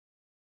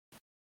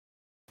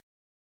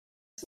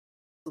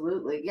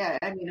 Absolutely, yeah.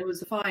 I mean, it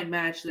was a fine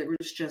match. There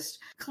was just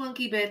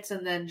clunky bits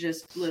and then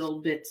just little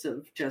bits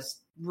of just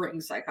ring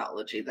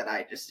psychology that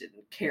I just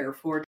didn't care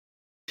for.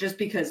 Just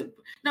because,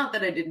 not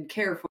that I didn't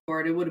care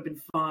for it, it would have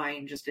been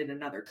fine just in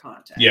another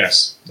context.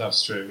 Yes,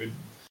 that's true.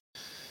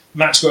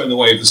 Match got in the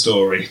way of the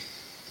story.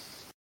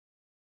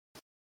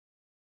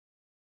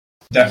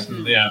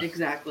 Definitely, yeah.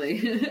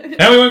 Exactly.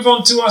 Now we move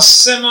on to our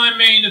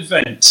semi-main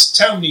event.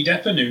 Tony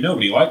Deppen, who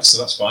nobody likes, so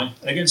that's fine,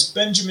 against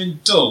Benjamin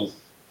Dull.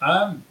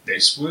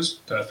 This was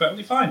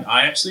perfectly fine.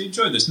 I actually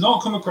enjoyed this.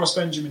 Not come across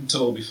Benjamin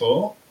Dull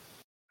before.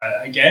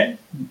 Again,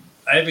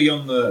 heavy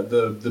on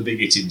the big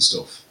hitting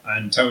stuff.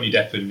 And Tony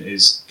Deppen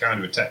is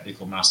kind of a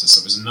technical master,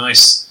 so it was a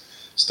nice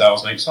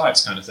Styles makes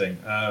fights kind of thing.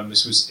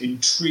 This was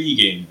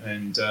intriguing,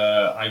 and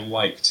I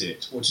liked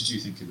it. What did you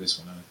think of this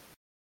one, Anna?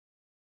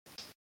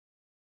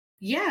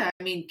 Yeah,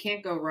 I mean,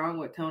 can't go wrong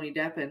with Tony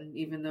Deppen,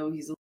 even though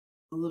he's a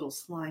little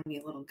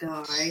slimy little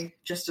guy,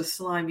 just a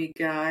slimy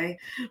guy.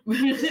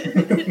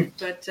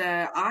 But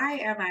I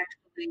am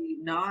actually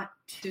not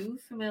too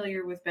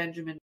familiar with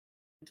Benjamin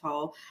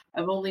Tall.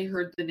 I've only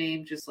heard the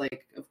name just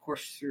like, of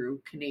course,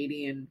 through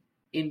Canadian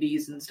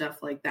indies and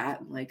stuff like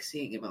that, and like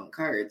seeing him on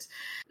cards.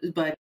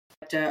 But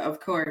of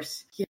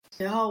course, you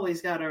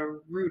always got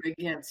to root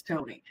against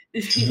Tony,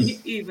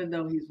 even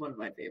though he's one of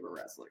my favorite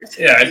wrestlers.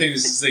 Yeah, I think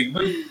this is the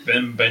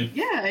thing. Ben.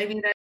 Yeah, I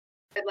mean, I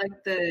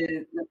like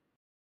the.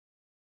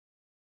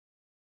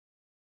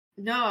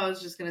 No, I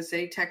was just going to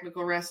say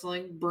technical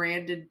wrestling,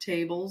 branded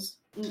tables.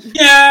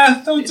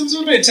 Yeah, there was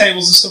a bit of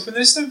tables and stuff in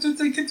this.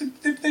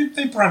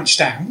 They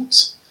branched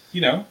out,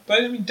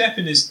 But I mean,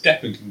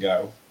 Deppen can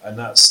go, and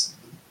that's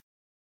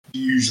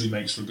usually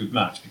makes for a good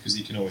match because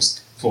he can always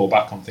fall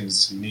back on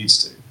things if he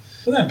needs to.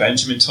 But then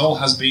Benjamin Toll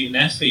has beaten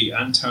Effie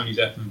and Tony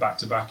Deppen back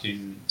to back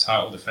in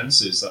title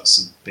defenses.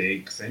 That's a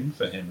big thing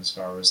for him as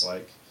far as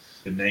like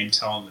the name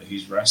talent that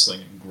he's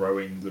wrestling and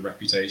growing the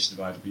reputation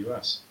of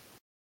IWS.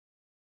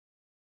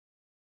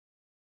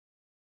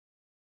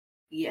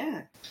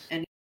 Yeah,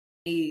 and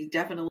he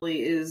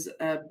definitely is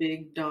a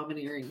big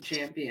domineering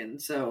champion,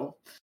 so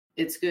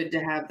it's good to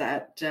have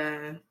that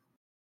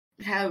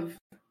have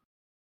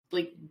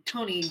like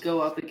Tony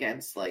go up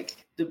against like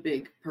the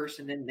big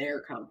person in their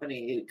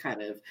company. It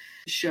kind of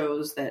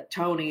shows that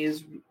Tony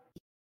is,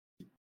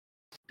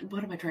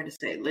 what am I trying to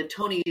say? That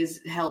Tony is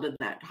held in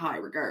that high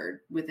regard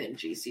within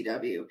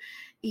GCW,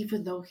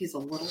 even though he's a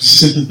little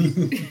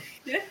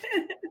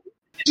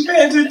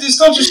It's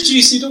not just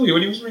GCW.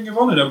 When he was Ring of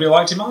Honor, nobody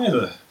liked him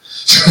either.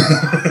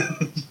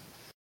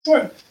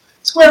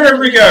 It's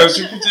wherever he goes.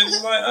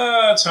 It's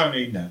like,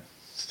 Tony, no.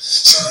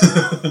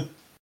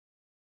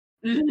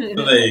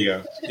 But there you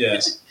go.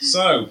 Yes.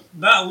 So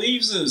that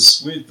leaves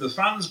us with the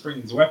Fans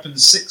Bring the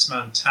Weapons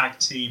 6-man tag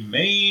team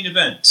main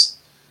event.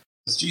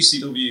 As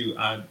GCW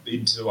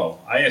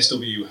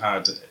ISW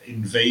had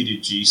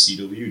invaded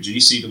GCW.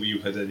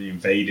 GCW had then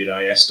invaded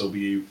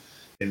ISW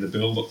in the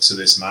build-up to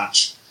this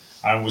match,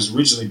 and was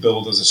originally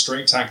billed as a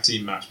straight tag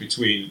team match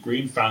between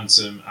Green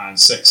Phantom and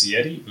Sexy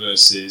Eddie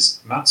versus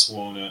Matt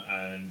Swarner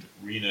and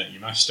Rina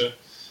Yamashita.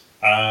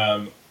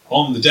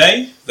 On the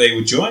day, they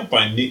were joined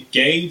by Nick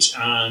Gage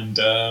and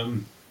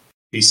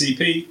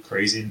PCP,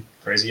 Crazy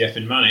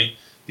Effing Manny,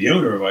 the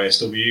owner of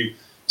ISW,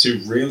 to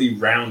really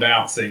round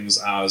out things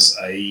as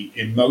a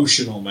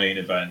emotional main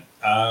event.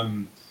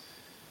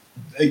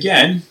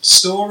 Again,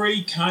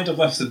 story kind of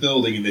left the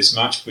building in this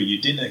match, but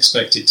you didn't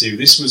expect it to.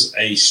 This was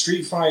a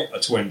street fight,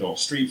 to end off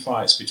street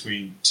fights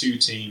between two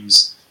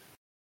teams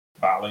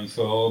battling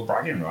for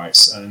bragging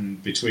rights,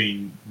 and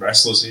between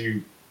wrestlers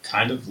who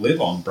kind of live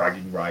on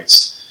bragging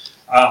rights.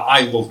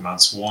 I love Matt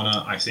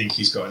Swarner. I think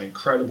he's got an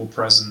incredible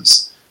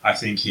presence. I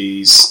think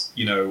he's,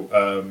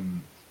 a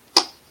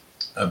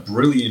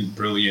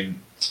brilliant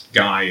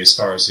guy as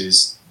far as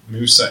his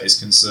moveset is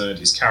concerned,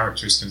 his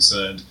character is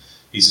concerned.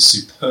 He's a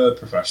superb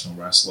professional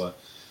wrestler.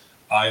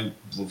 I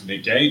love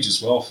Nick Gage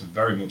as well,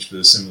 very much for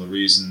the similar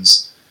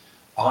reasons.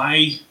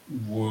 I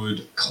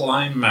would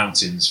climb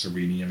mountains for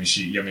Rina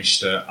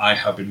Yamashita. I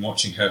have been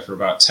watching her for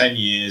about 10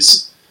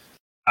 years,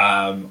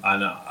 and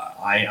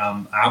I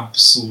am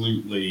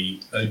absolutely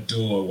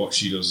adore what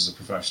she does as a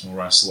professional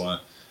wrestler.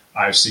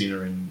 I've seen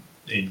her in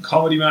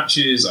comedy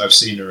matches. I've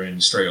seen her in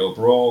straight-up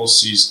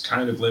brawls. She's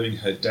kind of living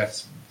her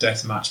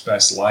deathmatch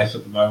best life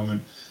at the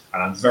moment,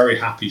 and I'm very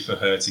happy for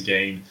her to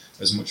gain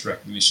as much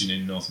recognition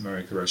in North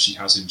America as she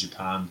has in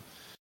Japan.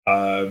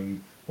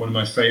 One of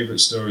my favourite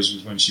stories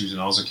was when she was in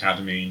Oz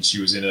Academy, and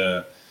she was in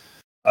a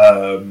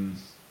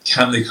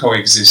Can They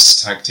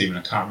Coexist tag team, and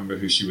I can't remember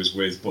who she was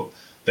with, but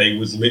they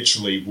would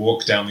literally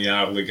walk down the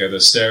aisle together,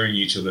 staring at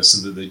each other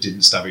so that they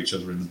didn't stab each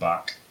other in the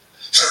back.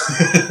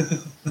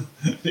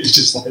 It's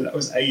just like, that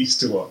was ace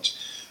to watch.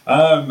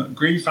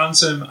 Green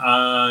Phantom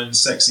and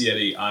Sexy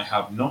Eddie I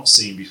have not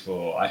seen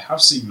before. I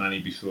have seen Manny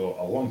before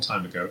a long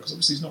time ago, because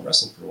obviously he's not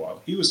wrestled for a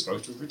while. He was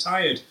supposed to have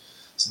retired,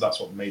 so that's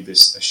what made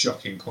this a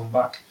shocking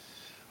comeback.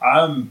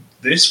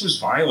 This was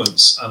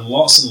violence, and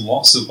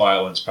lots of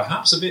violence,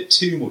 perhaps a bit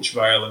too much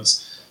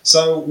violence.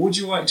 So would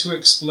you like to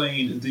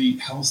explain the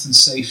health and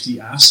safety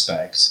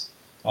aspect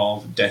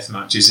of death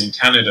matches in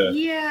Canada?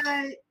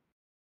 Yeah,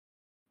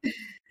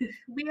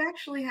 we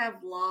actually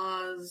have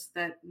laws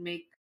that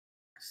make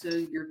so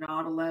you're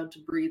not allowed to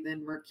breathe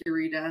in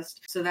mercury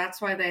dust. So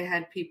that's why they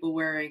had people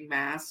wearing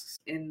masks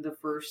in the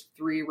first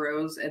 3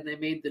 rows, and they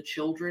made the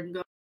children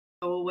go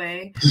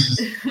away.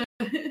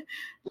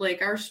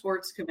 Like, our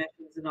sports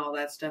commissions and all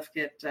that stuff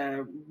get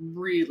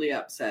really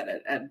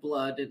upset at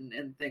blood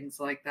and things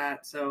like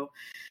that. So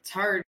it's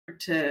hard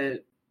to,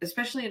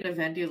 especially in a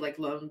venue like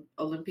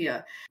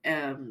Olympia,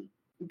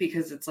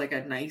 because it's like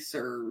a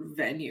nicer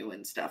venue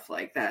and stuff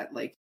like that.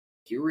 Like,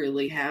 you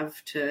really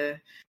have to.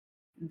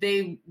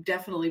 They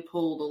definitely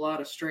pulled a lot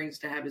of strings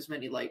to have as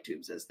many light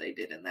tubes as they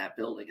did in that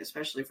building,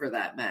 especially for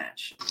that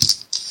match.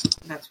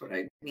 That's what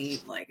I mean.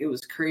 Like, it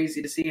was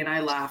crazy to see, and I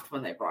laughed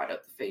when they brought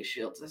up the face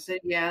shields. I said,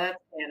 "Yeah,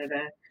 that's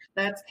Canada.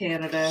 That's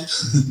Canada."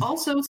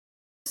 Also,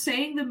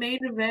 saying the main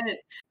event,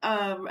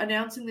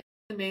 announcing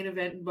the main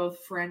event in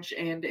both French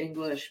and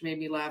English made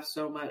me laugh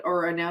so much.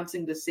 Or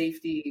announcing the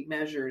safety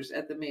measures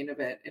at the main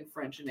event in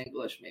French and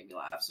English made me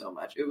laugh so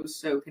much. It was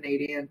so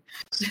Canadian.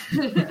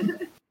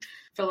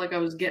 Felt like I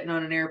was getting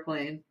on an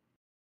airplane.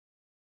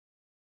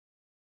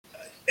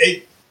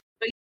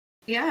 But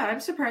yeah,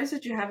 I'm surprised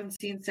that you haven't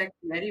seen Sexy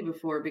Eddie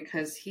before,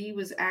 because he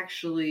was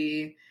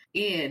actually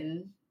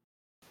in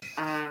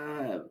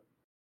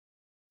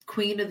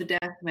Queen of the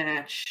Death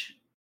match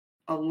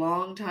a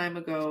long time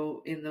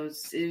ago. It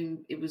was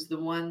the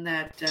one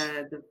that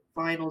the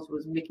finals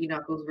was Mickey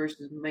Knuckles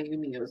versus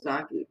Mayumi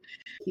Ozaki.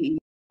 He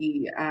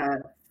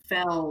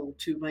fell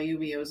to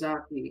Mayumi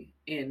Ozaki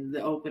in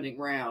the opening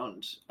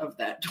round of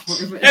that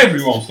tournament.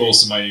 Everyone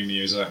falls to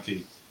Mayumi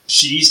Ozaki.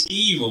 She's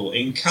evil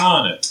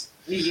incarnate.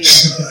 Yeah.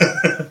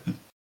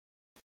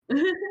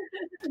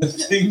 The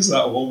things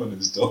that woman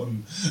has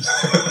done.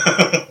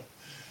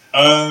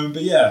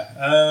 But yeah,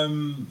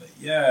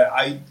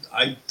 I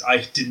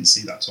didn't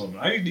see that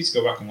tournament. I need to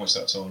go back and watch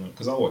that tournament,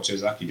 because I'll watch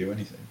Ozaki do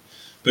anything.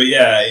 But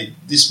yeah,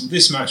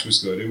 this match was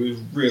good. It was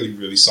really,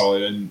 really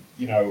solid, and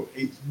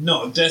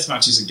death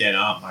matches again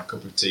aren't my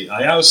cup of tea.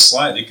 I was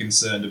slightly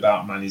concerned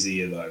about Manny's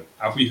ear though.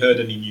 Have we heard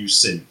any news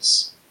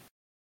since?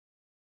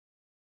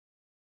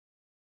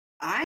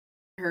 I haven't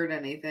heard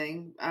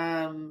anything,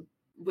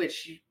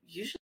 which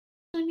usually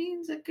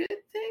means a good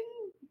thing,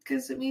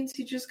 because it means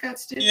he just got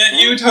stitched. Yeah,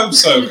 you would hope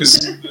so,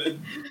 because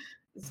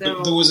there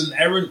was an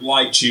errant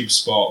light tube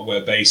spot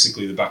where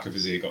basically the back of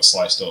his ear got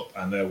sliced up,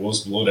 and there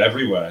was blood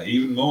everywhere,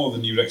 even more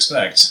than you'd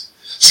expect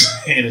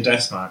in a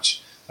death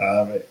match.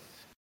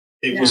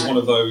 It was one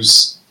of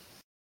those.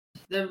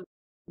 They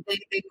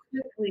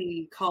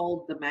quickly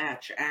called the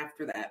match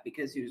after that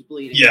because he was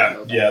bleeding.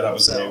 Yeah, that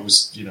was it. It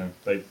was,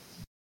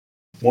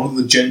 one of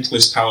the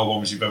gentlest power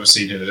bombs you've ever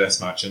seen in a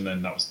death match, and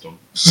then that was done.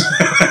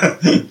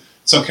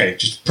 It's okay,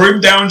 just put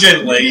him down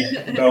gently.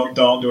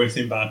 Don't do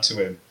anything bad to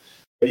him.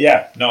 But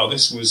yeah, no,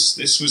 this was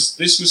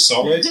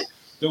solid.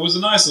 There was a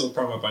nice little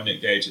promo by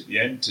Nick Gage at the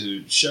end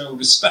to show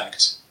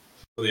respect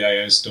for the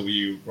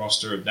ISW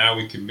roster, and now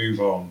we can move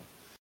on.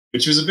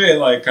 Which was a bit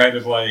like, I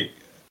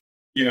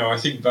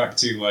think back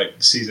to like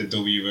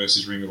CZW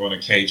versus Ring of Honor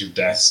Cage of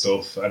Death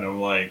stuff, and I'm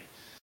like,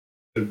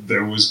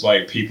 there was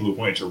like people who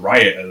wanted to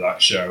riot at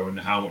that show and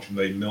how much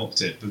they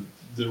milked it. But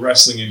the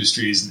wrestling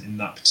industry isn't in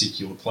that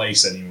particular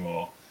place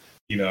anymore.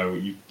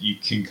 You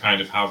can kind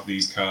of have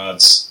these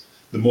cards.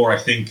 The more I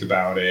think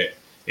about it,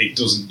 it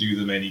doesn't do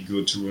them any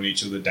good to run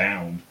each other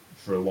down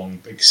for a long,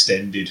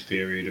 extended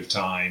period of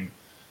time.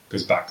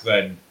 Because back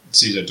then,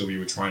 CZW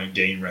were trying to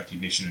gain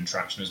recognition and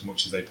traction as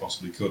much as they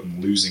possibly could,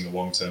 and losing a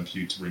long-term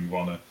feud to Ring of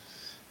Honor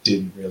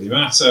didn't really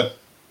matter.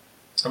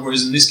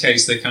 Whereas in this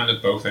case, they kind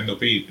of both end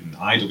up even.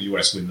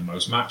 IWS win the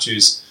most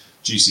matches,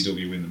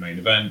 GCW win the main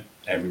event,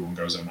 everyone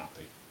goes home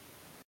happy.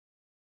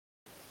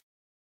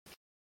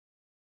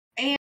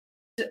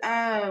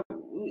 And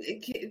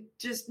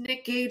just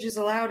Nick Gage is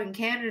allowed in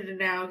Canada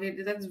now.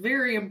 That's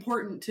very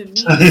important to me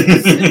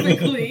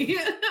specifically.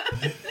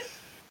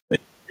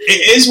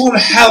 It is one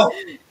hell.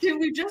 Can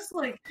we just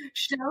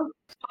shout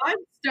 5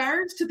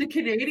 stars to the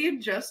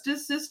Canadian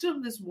justice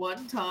system this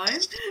one time?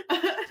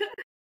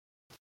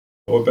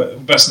 Well,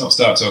 best not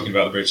start talking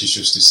about the British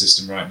justice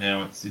system right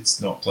now.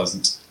 It's not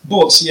pleasant.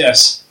 But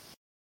yes,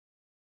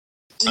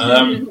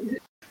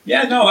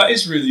 yeah, no, that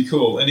is really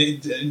cool, and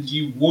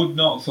you would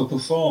not, for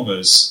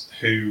performers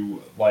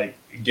who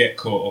get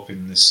caught up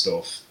in this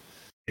stuff.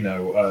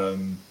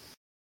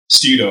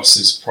 Studos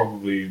is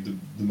probably the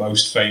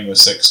most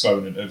famous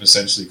exponent of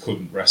essentially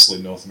couldn't wrestle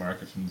in North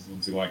America for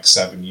something like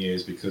 7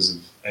 years because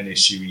of an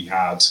issue he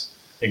had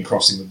in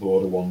crossing the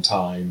border one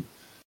time.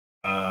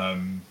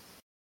 Um,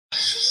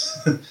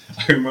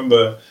 I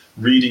remember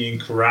reading in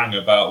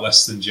Kerrang about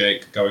Less Than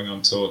Jake going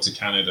on tour to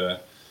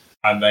Canada,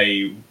 and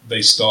the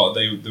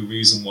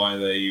reason why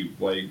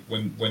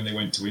when they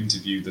went to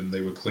interview them,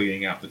 they were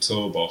cleaning out the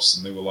tour bus,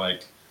 and they were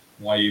like,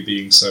 why are you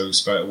being so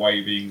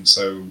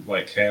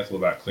like careful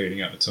about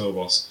cleaning out the tour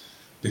bus?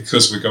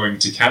 Because we're going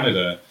to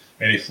Canada,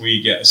 and if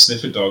we get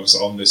sniffer dogs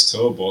on this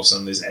tour bus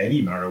and there's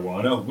any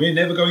marijuana, we're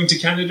never going to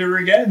Canada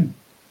again.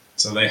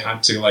 So they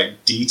had to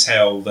like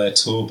detail their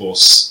tour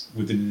bus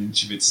within an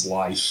inch of its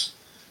life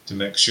to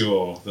make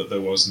sure that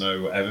there was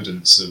no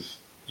evidence of,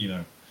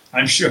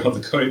 I'm sure the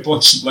Coy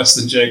Bunch, Less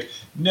Than Jake,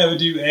 never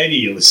do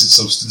any illicit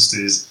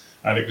substances,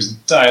 and it was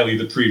entirely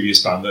the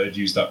previous band that had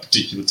used that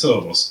particular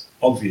tour bus,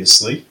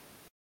 obviously.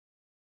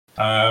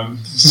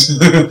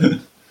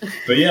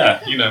 But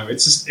yeah,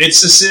 it's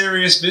a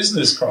serious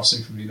business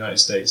crossing from the United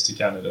States to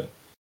Canada.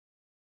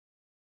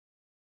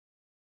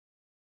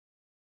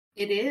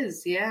 It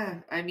is,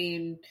 yeah. I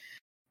mean,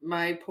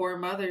 my poor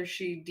mother,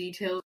 she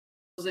details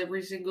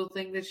every single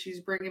thing that she's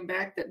bringing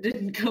back that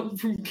didn't come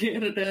from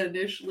Canada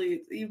initially.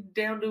 It's even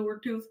down to her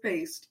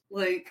toothpaste.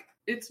 Like,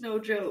 it's no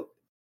joke.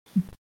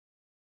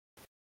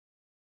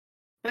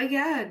 But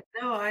yeah,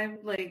 no, I'm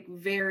like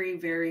very,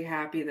 very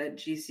happy that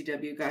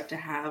GCW got to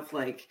have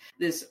like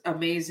this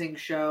amazing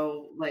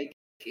show like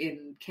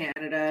in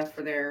Canada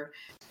for their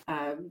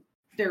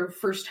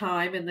first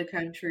time in the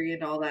country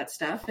and all that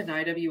stuff. And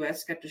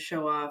IWS got to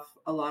show off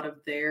a lot of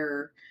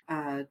their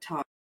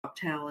top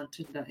talent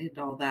and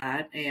all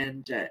that.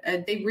 And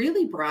they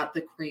really brought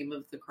the cream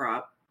of the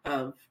crop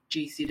of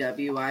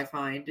GCW. I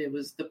find it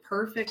was the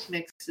perfect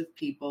mix of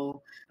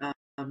people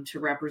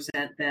to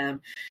represent them.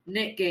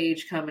 Nick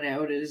Gage coming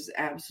out is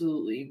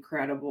absolutely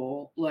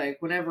incredible. Like,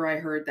 whenever I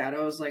heard that,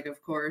 I was like,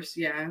 of course,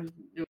 yeah,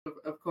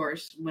 of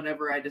course.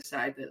 Whenever I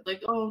decide that,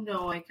 like, oh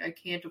no, I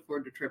can't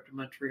afford a trip to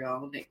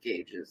Montreal, Nick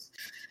Gage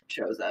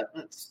shows up.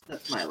 That's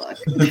my luck.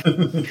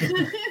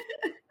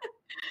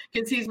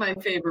 Because he's my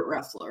favorite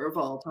wrestler of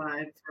all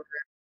time,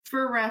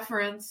 for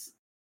reference.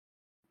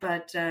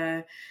 But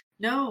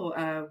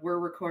no, we're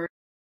recording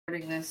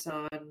this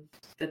on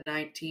the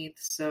 19th,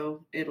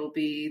 so it'll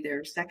be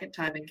their second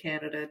time in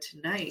Canada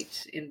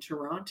tonight in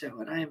Toronto,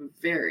 and I am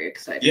very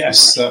excited.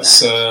 Yes,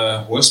 that's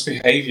Worst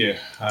Behaviour.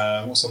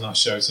 What's on that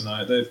show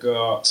tonight? They've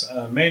got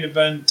main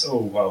event. Oh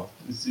well,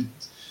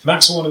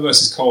 Max Warner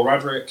versus Cole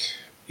Radrick,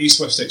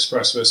 East West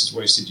Express versus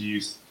Wasted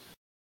Youth,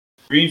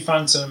 Green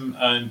Phantom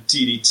and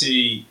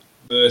DDT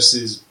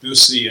versus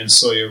Bussy and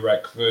Sawyer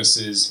Wreck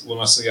versus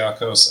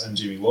Lamasiakos and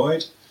Jimmy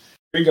Lloyd.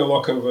 Ringo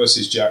Loco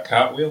versus Jack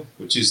Cartwheel,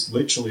 which is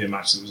literally a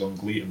match that was on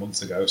Glee a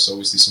month ago, so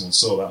obviously someone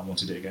saw that and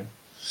wanted it again.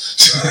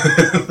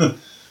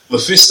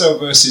 Lufisto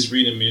versus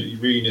Rina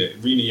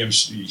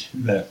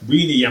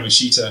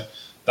Yamashita.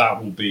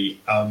 That will be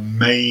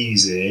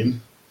amazing.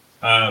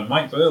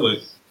 Mike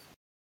Bailey.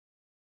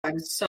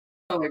 I'm so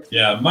excited.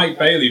 Yeah, Mike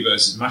Bailey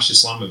versus Masha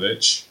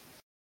Slamovich.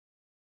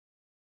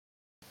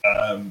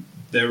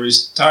 There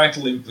is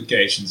title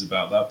implications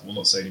about that, but we'll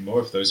not say any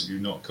more for those of you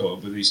not caught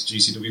up with these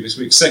GCW this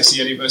week. Sexy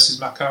Eddie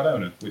versus Matt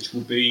Cardona, which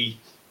will be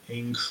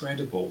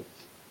incredible.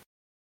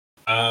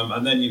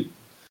 And then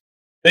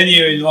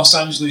you're in Los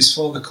Angeles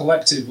for the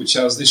Collective, which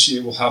as this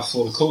year will have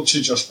For the Culture,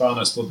 Josh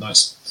Barnett's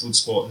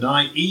Bloodsport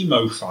Night,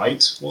 Emo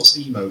Fight. What's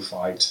Emo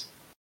Fight?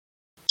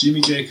 Jimmy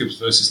Jacobs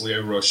versus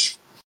Leo Rush.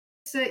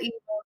 It's an emo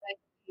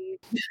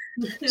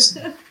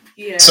fight.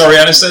 Yeah. Sorry,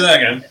 Anna, say that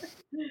again.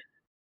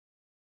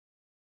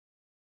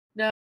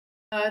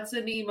 It's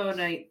an emo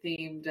night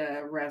themed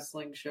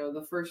wrestling show.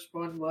 The first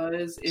one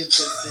was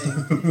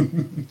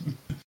interesting.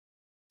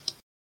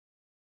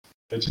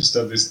 They just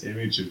had this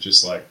image of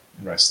just like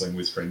wrestling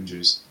with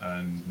fringes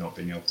and not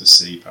being able to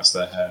see past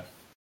their hair.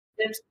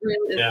 That's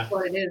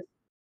what it is.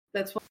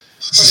 That's what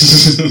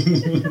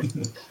it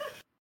is.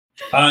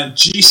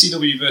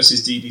 GCW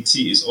versus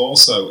DDT is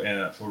also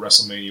for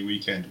WrestleMania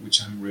weekend,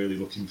 which I'm really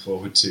looking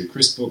forward to.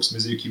 Chris Brooks,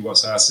 Mizuki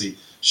Watanabe,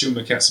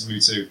 Shunma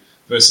Katsumoto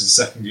versus the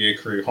Second Gear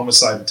Crew,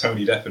 Homicide and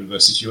Tony Deppen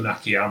versus Yun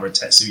Akiyama and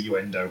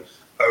Tetsuya Endo.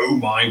 Oh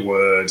my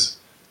word,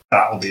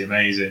 that'll be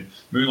amazing.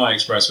 Moonlight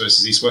Express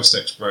versus East West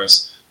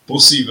Express,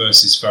 Bussy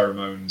versus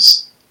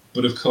Pheromones.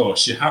 But of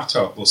course, you have to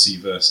have Bussy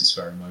versus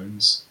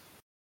Pheromones.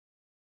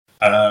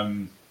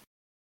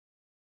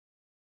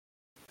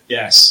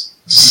 Yes.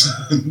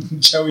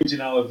 Joey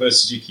Janela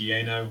versus Yuki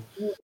Ueno.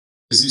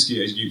 Kazuki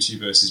Yuchi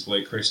versus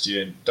Blake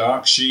Christian.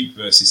 Dark Sheik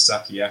versus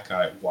Saki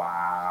Akai.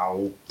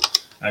 Wow.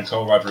 And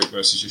Cole Radrick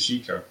versus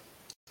Yoshiko.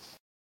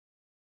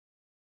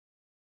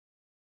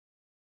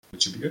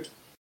 Which would be good.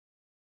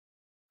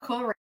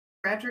 Cole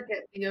Radrick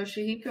at the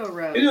Yoshihiko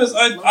Road. It is.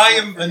 I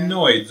am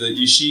annoyed that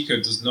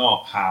Yoshiko does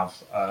not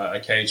have a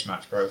cage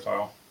match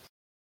profile.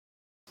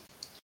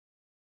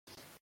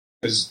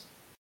 Because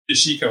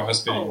Yoshiko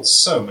has been in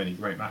so many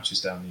great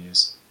matches down the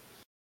years.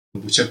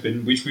 Which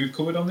we've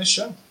covered on this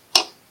show.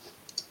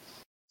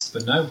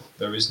 But no,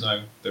 there is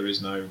no.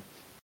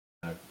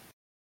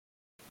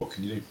 What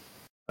can you do?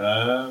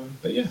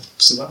 But yeah,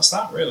 so that's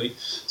that really.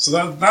 So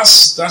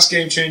that's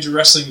Game Changer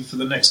Wrestling for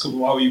the next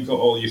couple of hours. You've got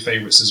all your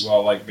favourites as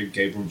well, like Big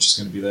Gay Brunch is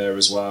going to be there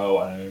as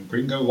well, and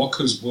Gringo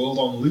Locker's World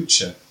on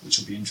Lucha, which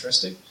will be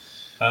interesting.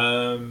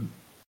 And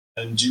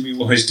Jimmy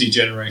Lloyd's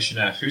Degeneration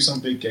F. Who's on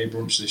Big Gay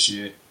Brunch this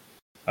year?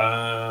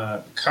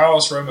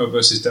 Carlos Romo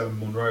versus Devin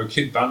Monroe,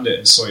 Kid Bandit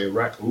and Sawyer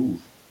Wreck. Ooh.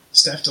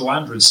 Steph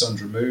DeLandra and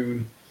Sandra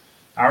Moon.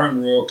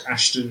 Aaron Rourke,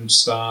 Ashton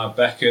Starr,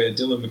 Becca,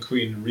 Dylan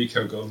McQueen, and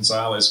Rico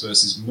Gonzalez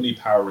versus Money,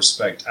 Power,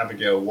 Respect,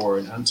 Abigail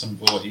Warren, Anton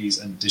Voorhees,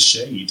 and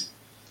Deshade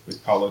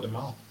with Paulo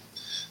Demal.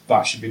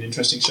 That should be an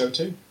interesting show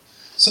too.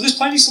 So there's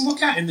plenty to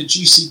look at in the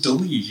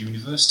GCW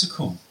universe to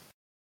come.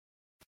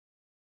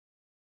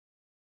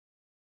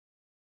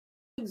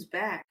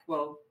 Back.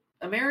 Well,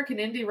 American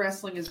indie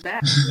wrestling is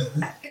back.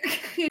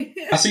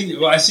 I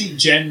think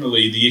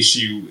generally the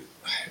issue.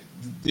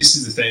 This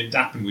is the thing that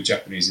happened with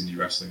Japanese indie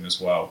wrestling as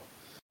well.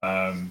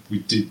 We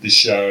did the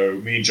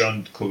show. Me and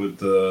John covered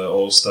the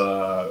All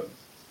Star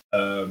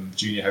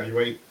Junior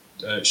Heavyweight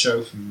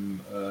show from.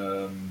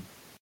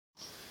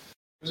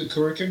 Was it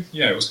Kurikan?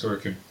 Yeah, it was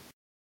Kurikan.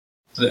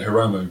 That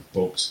Hiromu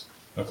booked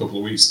a couple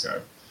of weeks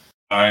ago.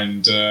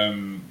 And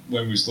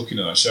when we was looking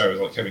at that show,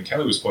 like Kevin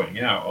Kelly was pointing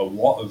out, a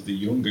lot of the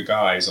younger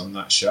guys on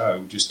that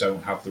show just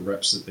don't have the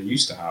reps that they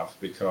used to have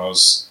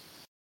because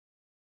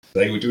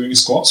they were doing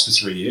squats for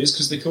 3 years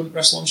because they couldn't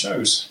wrestle on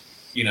shows,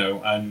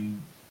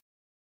 and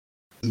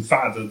the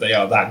fact that they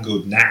are that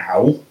good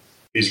now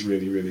is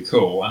really, really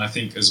cool. And I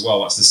think as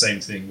well, that's the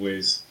same thing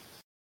with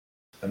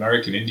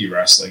American indie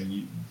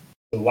wrestling.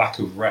 The lack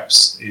of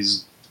reps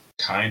is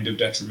kind of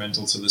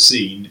detrimental to the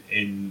scene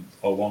in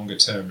a longer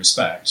term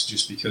respect,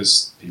 just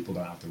because people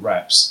don't have the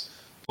reps.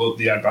 But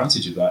the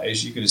advantage of that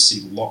is you're going to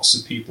see lots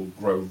of people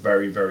grow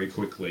very, very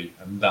quickly,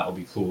 and that'll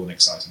be cool and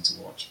exciting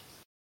to watch.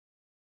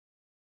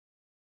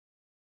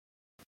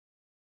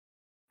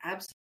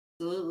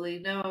 Absolutely.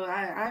 No,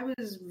 I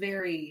was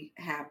very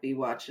happy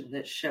watching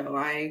this show.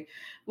 I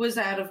was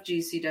out of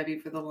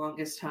GCW for the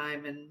longest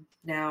time, and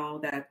now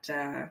that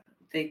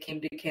they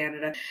came to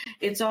Canada,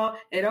 it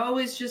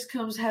always just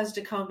has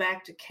to come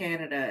back to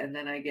Canada, and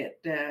then I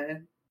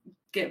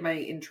get my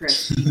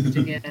interest peaked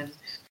again.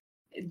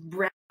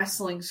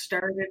 Wrestling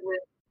started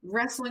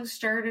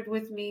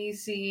with me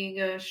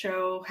seeing a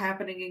show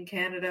happening in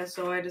Canada,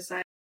 so I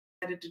decided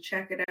to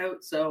check it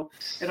out. So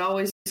it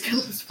always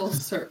comes full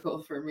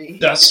circle for me.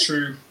 That's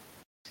true.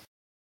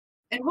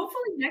 And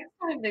hopefully next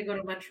time they go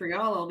to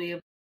Montreal, I'll be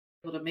able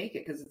to make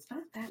it because it's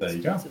not that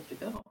expensive to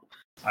go.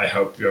 I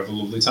hope you have a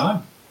lovely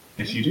time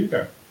if you do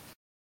go.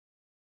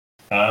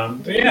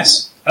 But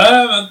yes,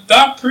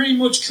 that pretty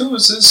much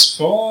covers us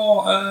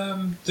for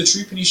the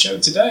Troopany show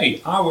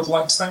today. I would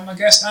like to thank my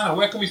guest, Anna.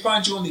 Where can we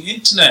find you on the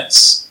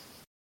internets?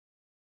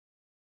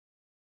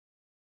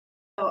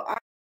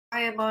 I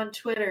am on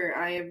Twitter.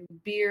 I am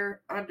beer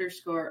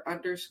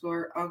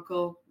 __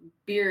 uncle,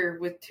 beer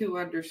with 2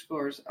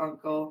 underscores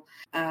uncle.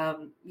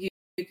 You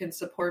can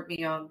support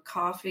me on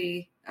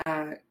Ko-fi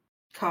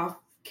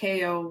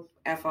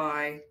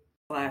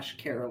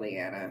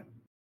 /Caroliana.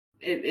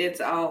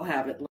 I'll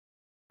have it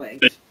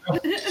linked.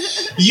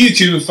 You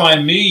can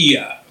find me.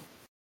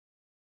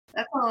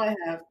 That's all I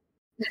have.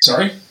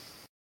 Sorry?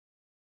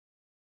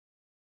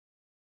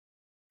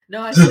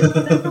 No, I said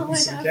that's all I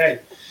have. Okay.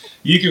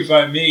 You can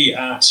find me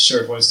at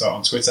Sheriff Lonestar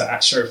on Twitter,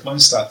 at Sheriff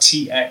Lonestar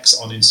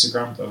TX on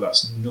Instagram, though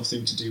that's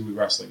nothing to do with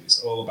wrestling. It's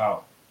all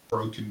about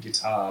broken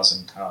guitars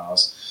and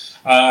cars.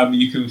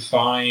 You can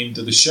find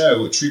the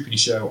show, Troopany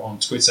Show, on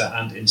Twitter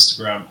and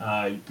Instagram.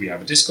 We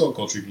have a Discord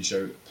called Troopany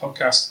Show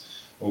Podcast.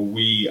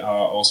 We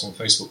are also on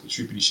Facebook, the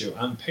Troopany Show,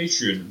 and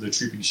Patreon, the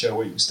Troopany Show,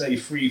 where you can stay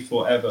free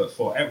forever.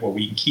 Well,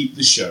 we can keep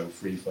the show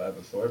free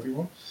forever for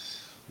everyone.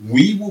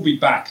 We will be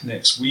back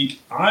next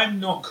week.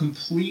 I'm not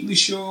completely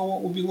sure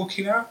what we'll be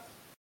looking at.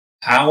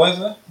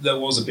 However, there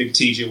was a big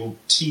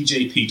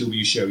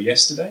TJPW show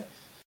yesterday.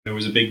 There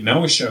was a big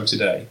Noah show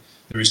today.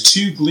 There is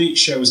 2 Gleek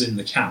shows in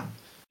the can.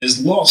 There's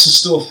lots of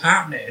stuff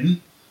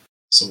happening,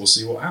 so we'll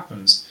see what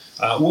happens.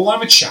 We'll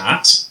have a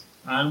chat,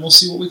 and we'll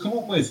see what we come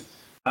up with.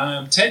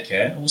 Take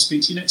care, and we'll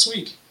speak to you next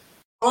week.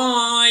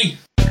 Bye!